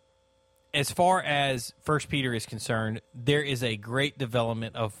 As far as 1 Peter is concerned, there is a great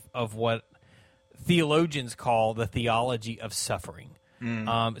development of what theologians call the theology of suffering.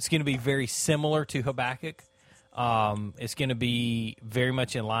 It's going to be very similar to Habakkuk. It's going to be very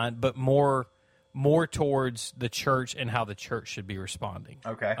much in line, but more towards the church and how the church should be responding.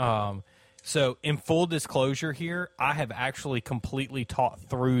 Okay. So in full disclosure here, I have actually completely taught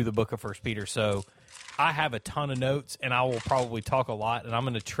through the book of 1 Peter. So I have a ton of notes, and I will probably talk a lot, and I'm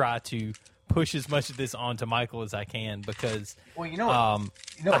going to try to push as much of this onto Michael as I can because I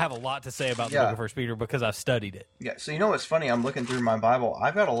have a lot to say about the book of 1 Peter because I've studied it. Yeah, so you know what's funny? I'm looking through my Bible.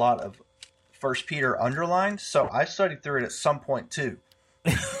 I've got a lot of 1 Peter underlined, so I studied through it at some point too.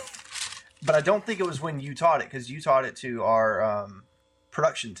 But I don't think it was when you taught it, because you taught it to our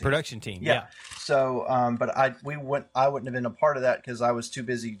production team. Yeah. So, but I wouldn't have been a part of that because I was too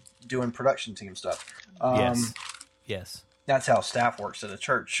busy doing production team stuff. Yes. That's how staff works at a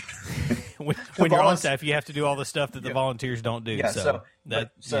church. when you're on staff, you have to do all the stuff that the volunteers don't do. Yeah.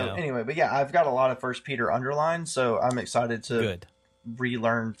 Anyway, but yeah, I've got a lot of 1 Peter underlined, so I'm excited to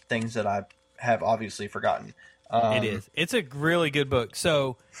relearn things that I have obviously forgotten. It is. It's a really good book.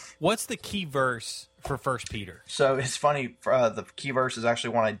 So, what's the key verse for 1 Peter? So it's funny. The key verse is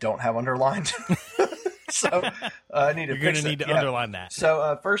actually one I don't have underlined. So I need to. You're going to need to underline that.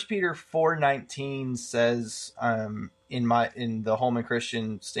 So 1 Peter 4:19 says, in the Holman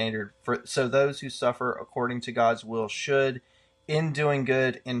Christian Standard, so those who suffer according to God's will should, in doing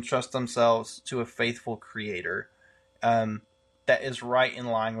good, entrust themselves to a faithful Creator. That is right in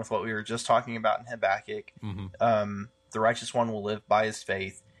line with what we were just talking about in Habakkuk. Mm-hmm. The righteous one will live by his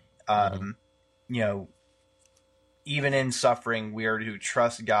faith. You know, even in suffering, we are to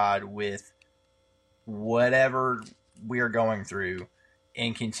trust God with whatever we are going through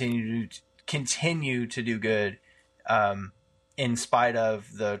and continue to do good in spite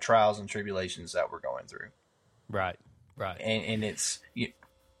of the trials and tribulations that we're going through. Right. And it's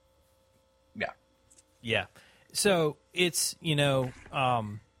yeah. So it's, one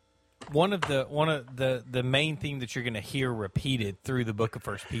of the main theme that you're going to hear repeated through the book of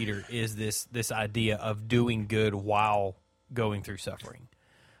 1 Peter is this idea of doing good while going through suffering.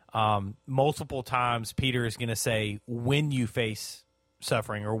 Multiple times Peter is going to say when you face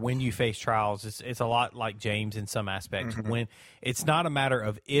suffering or when you face trials, it's a lot like James in some aspects. Mm-hmm. When it's not a matter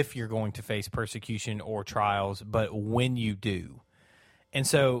of if you're going to face persecution or trials, but when you do. And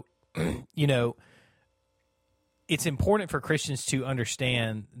so, it's important for Christians to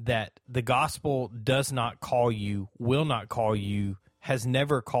understand that the gospel does not call you, will not call you, has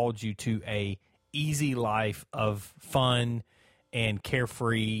never called you to a easy life of fun and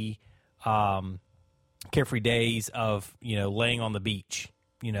carefree days of, laying on the beach.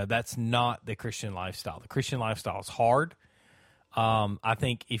 That's not the Christian lifestyle. The Christian lifestyle is hard. I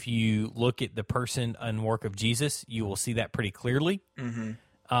think if you look at the person and work of Jesus, you will see that pretty clearly. Mm-hmm.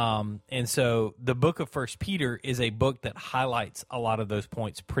 And so the book of 1 Peter is a book that highlights a lot of those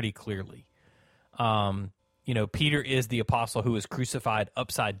points pretty clearly. Peter is the apostle who was crucified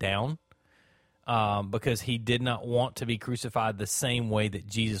upside down because he did not want to be crucified the same way that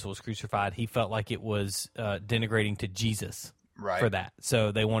Jesus was crucified. He felt like it was denigrating to Jesus for that.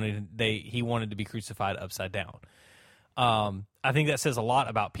 So he wanted to be crucified upside down. I think that says a lot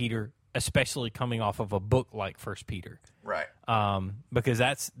about Peter, especially coming off of a book like 1 Peter. Right. Because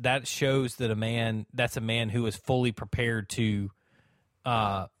that shows that that's a man who is fully prepared to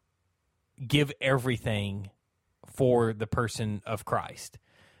give everything for the person of Christ.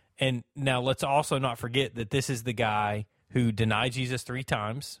 And now let's also not forget that this is the guy who denied Jesus 3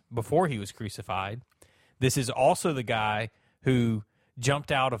 times before he was crucified. This is also the guy who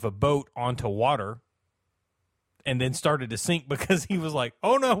jumped out of a boat onto water and then started to sink because he was like,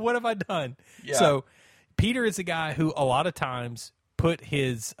 oh no, what have I done? Yeah. So, Peter is a guy who a lot of times put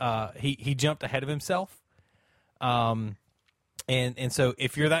his he jumped ahead of himself. And so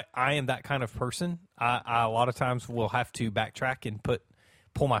if you're I am that kind of person. I a lot of times will have to backtrack and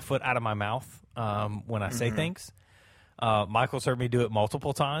pull my foot out of my mouth when I say things. Michael's heard me do it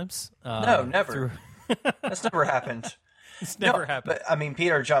multiple times. No, never. That's never happened. It's never happened. But I mean,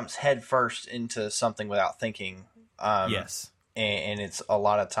 Peter jumps head first into something without thinking. Yes, and it's a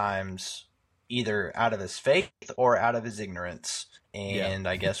lot of times either out of his faith or out of his ignorance. And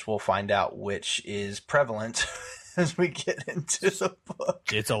I guess we'll find out which is prevalent as we get into the book.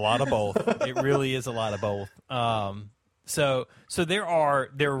 It's a lot of both. It really is a lot of both. So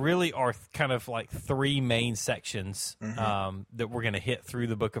there really are kind of like three main sections that we're going to hit through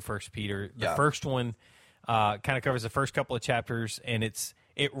the book of 1 Peter. The first one kind of covers the first couple of chapters, and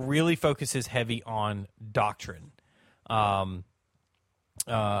it really focuses heavy on doctrine. I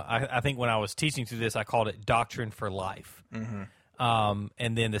think when I was teaching through this, I called it Doctrine for Life. And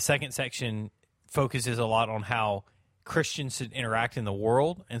then the second section focuses a lot on how Christians should interact in the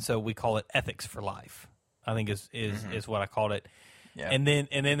world, and so we call it Ethics for Life. I think is what I called it. Yeah. And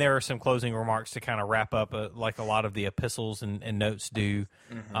then there are some closing remarks to kind of wrap up, like a lot of the epistles and notes do.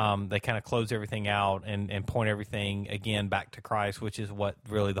 They kind of close everything out and point everything again back to Christ, which is what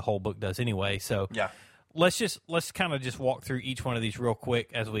really the whole book does anyway. So let's kind of just walk through each one of these real quick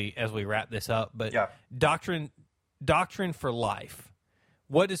as we wrap this up. But doctrine for life.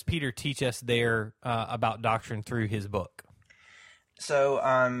 What does Peter teach us there about doctrine through his book? So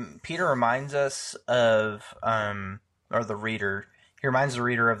Peter reminds us of, or the reader, he reminds the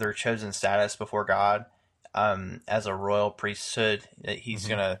reader of their chosen status before God as a royal priesthood. He's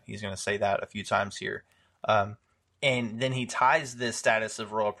gonna say that a few times here, and then he ties this status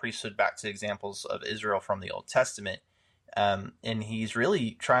of royal priesthood back to examples of Israel from the Old Testament, and he's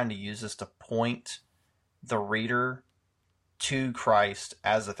really trying to use this to point the reader to Christ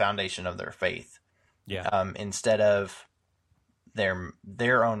as the foundation of their faith. Instead of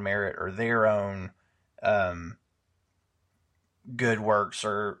their own merit or their own good works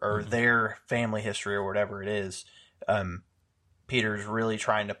or their family history or whatever it is. Peter's really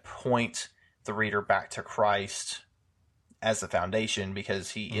trying to point the reader back to Christ as the foundation,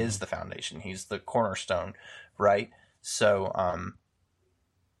 because he is the foundation. He's the cornerstone, right? So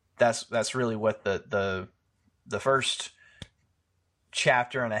that's really what the first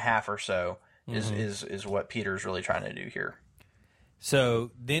chapter and a half or so is what Peter's really trying to do here. So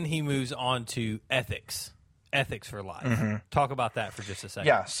then he moves on to ethics for life. Talk about that for just a second.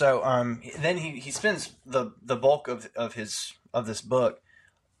 Yeah. So then he spends the bulk of this book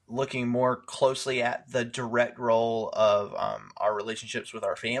looking more closely at the direct role of our relationships with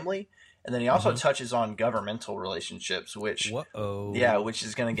our family, and then he also touches on governmental relationships, which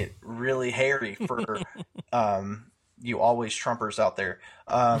is going to get really hairy for you always Trumpers out there.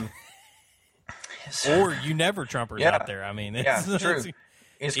 Or you never Trumpers out there. I mean, it's true.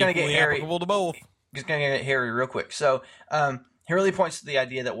 It's going to get hairy. Applicable to both. It's going to get hairy real quick. So he really points to the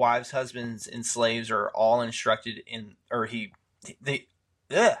idea that wives, husbands, and slaves are all instructed in,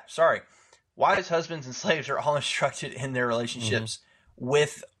 wives, husbands, and slaves are all instructed in their relationships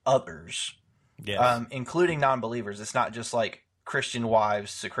with others, including non-believers. It's not just like Christian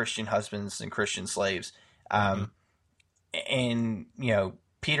wives to Christian husbands and Christian slaves. And,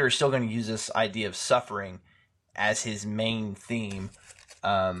 Peter is still going to use this idea of suffering as his main theme.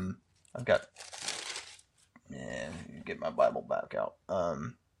 I've got, get my Bible back out.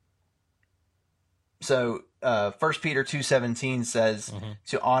 So 1 Peter 2:17 says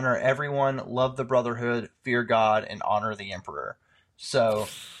to honor everyone, love the brotherhood, fear God, and honor the emperor. So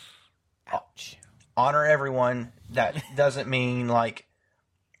honor everyone. That doesn't mean like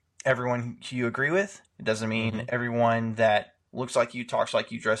everyone you agree with. It doesn't mean everyone that looks like you, talks like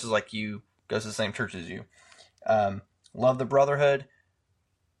you, dresses like you, goes to the same church as you. Love the brotherhood.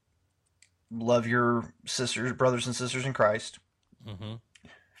 Love your brothers and sisters in Christ.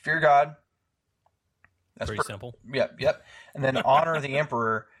 Fear God. That's pretty simple. Yep. And then honor the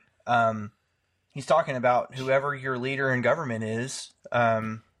emperor. He's talking about whoever your leader in government is.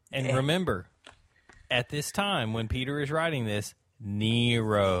 And remember, at this time when Peter is writing this,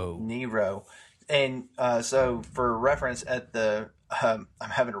 Nero. And so for reference, I'm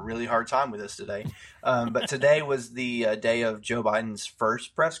having a really hard time with this today. But today was the day of Joe Biden's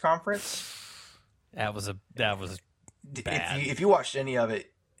first press conference. That was bad. If you watched any of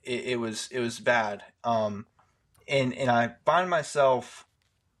it, it was bad. And I find myself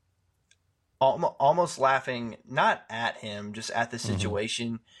almost laughing, not at him, just at the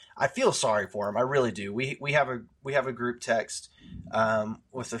situation. I feel sorry for him. I really do. We have a group text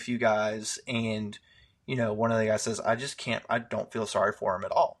with a few guys, and one of the guys says, I don't feel sorry for him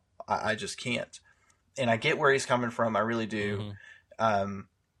at all. I just can't. And I get where he's coming from. I really do.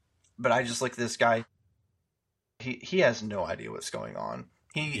 But I just look at this guy. He has no idea what's going on.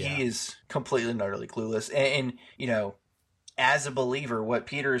 He is completely and utterly clueless. And, as a believer, what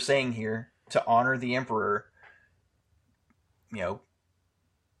Peter is saying here, to honor the emperor,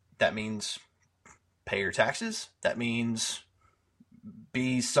 that means pay your taxes. That means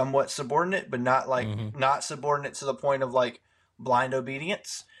be somewhat subordinate, but not not subordinate to the point of like blind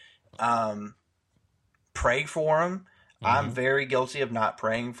obedience. Pray for him. I'm very guilty of not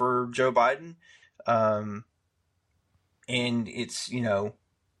praying for Joe Biden. And it's,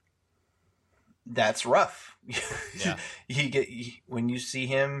 that's rough. Yeah. When you see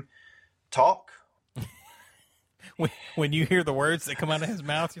him talk, when you hear the words that come out of his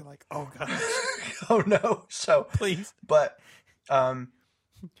mouth, you're like, oh gosh, oh no. So please. But, do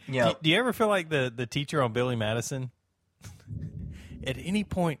you ever feel like the teacher on Billy Madison? At any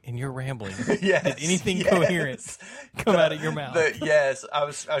point in your rambling, yes, did anything coherent come out of your mouth? Yes, I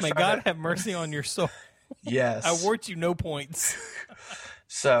was May God have mercy on your soul. Yes. I award you no points.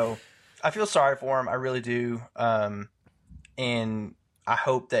 So I feel sorry for him. I really do. And I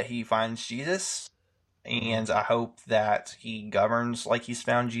hope that he finds Jesus, and I hope that he governs like he's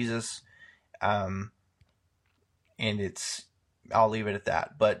found Jesus. And I'll leave it at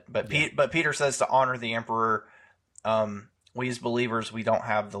that. But Peter says to honor the emperor. We as believers, we don't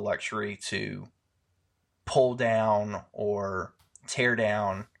have the luxury to pull down or tear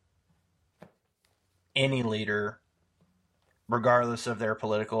down any leader, regardless of their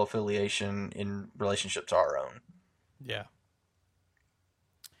political affiliation in relationship to our own. Yeah.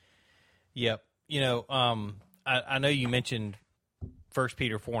 Yep. I know you mentioned 1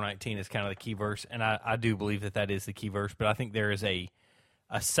 Peter 4:19 is kind of the key verse, and I do believe that is the key verse, but I think there is a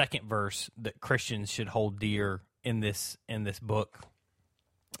second verse that Christians should hold dear in this book,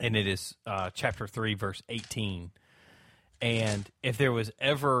 and it is chapter 3, verse 18. And if there was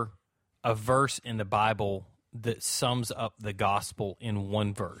ever a verse in the Bible that sums up the gospel in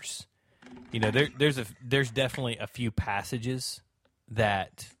one verse, there's definitely a few passages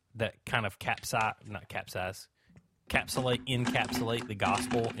that kind of encapsulate the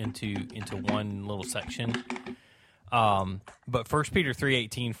gospel into one little section. But 1 Peter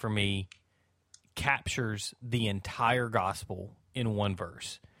 3:18 for me captures the entire gospel in one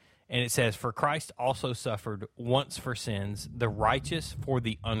verse. And it says, "For Christ also suffered once for sins, the righteous for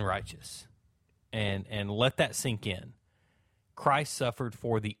the unrighteous." And let that sink in. Christ suffered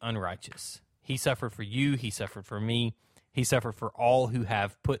for the unrighteous. He suffered for you. He suffered for me. He suffered for all who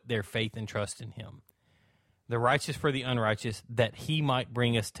have put their faith and trust in him. The righteous for the unrighteous, that he might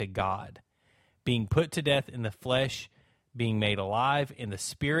bring us to God, being put to death in the flesh, being made alive in the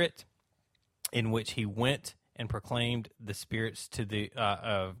spirit, in which he went and proclaimed to the spirits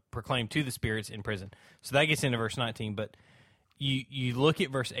in prison. So that gets into verse 19. But you look at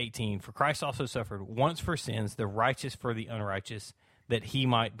verse 18. For Christ also suffered once for sins, the righteous for the unrighteous, that he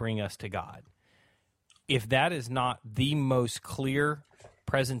might bring us to God. If that is not the most clear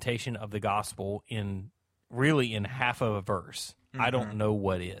presentation of the gospel in half of a verse, I don't know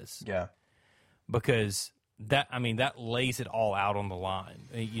what is. Yeah, because that lays it all out on the line.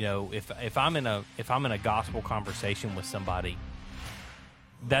 If I'm in a gospel conversation with somebody,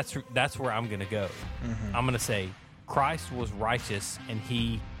 that's where I'm going to go. I'm going to say Christ was righteous and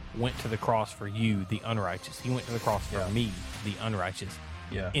he went to the cross for you, the unrighteous. He went to the cross for me, the unrighteous.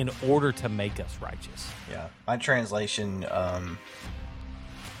 Yeah. In order to make us righteous. Yeah. My translation,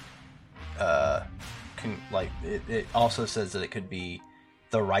 it also says that it could be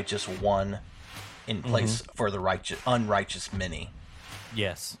the righteous one in place for the unrighteous many.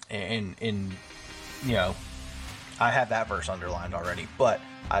 Yes. And I have that verse underlined already, but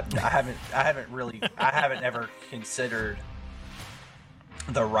I haven't ever considered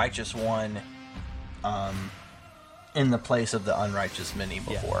the righteous one in the place of the unrighteous many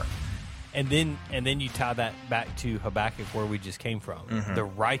before. Yeah. And then you tie that back to Habakkuk, where we just came from. The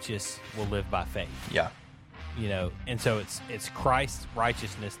righteous will live by faith. Yeah. And so it's Christ's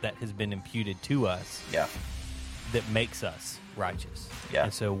righteousness that has been imputed to us. Yeah. That makes us righteous. Yeah.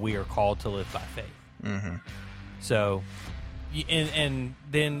 And so we are called to live by faith. So, and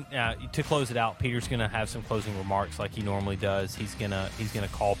then to close it out, Peter's going to have some closing remarks like he normally does. He's gonna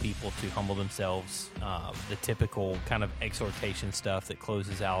call people to humble themselves. The typical kind of exhortation stuff that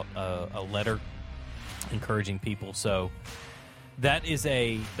closes out a letter, encouraging people. So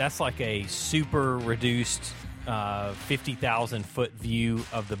that's like a super reduced 50,000 foot view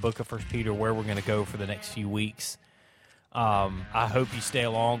of the book of 1 Peter, where we're going to go for the next few weeks. I hope you stay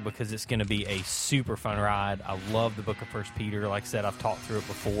along because it's going to be a super fun ride. I love the book of 1 Peter. Like I said, I've talked through it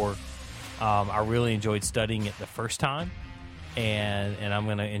before. I really enjoyed studying it the first time, and I'm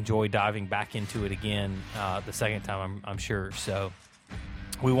going to enjoy diving back into it again the second time, I'm sure. So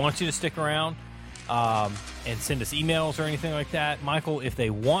we want you to stick around and send us emails or anything like that. Michael, if they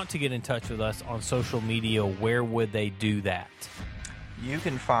want to get in touch with us on social media, where would they do that? You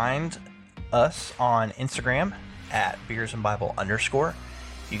can find us on Instagram at beersandbible_.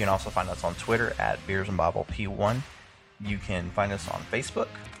 You can also find us on Twitter at beersandbiblepl1. You can find us on Facebook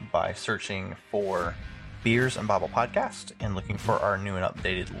by searching for Beers and Bible Podcast and looking for our new and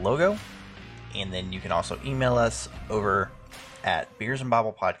updated logo. And then you can also email us over at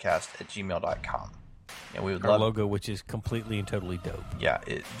beersandbiblepodcast@gmail.com. And we would Our love logo, which is completely and totally dope. Yeah,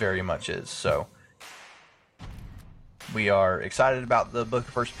 it very much is. So we are excited about the book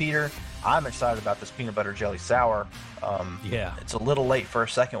of 1 Peter. I'm excited about this peanut butter jelly sour. Yeah. It's a little late for a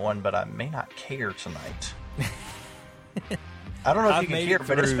second one, but I may not care tonight. I don't know if you can hear,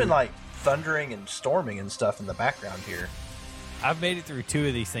 but it's been like thundering and storming and stuff in the background here. I've made it through 2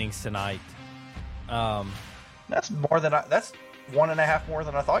 of these things tonight. That's more than that's 1.5 more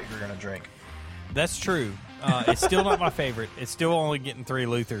than I thought you were going to drink. That's true. It's still not my favorite. It's still only getting 3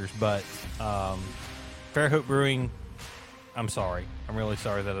 Luthers, but Fairhope Brewing, I'm sorry. I'm really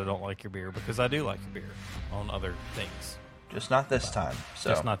sorry that I don't like your beer because I do like your beer on other things. Just not this time.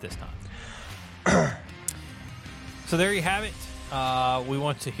 So. Just not this time. So there you have it. We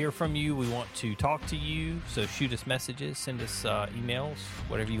want to hear from you. We want to talk to you. So shoot us messages, send us emails,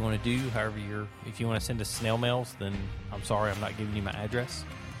 whatever you want to do. However, if you want to send us snail mails, then I'm sorry, I'm not giving you my address.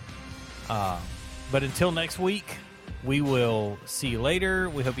 But until next week, we will see you later.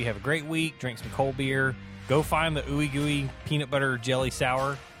 We hope you have a great week. Drink some cold beer. Go find the Ooey Gooey peanut butter jelly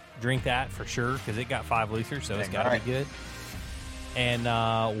sour. Drink that for sure because it got 5 Luthers, so it's got to be good.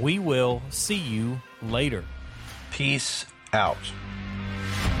 And we will see you later. Peace out.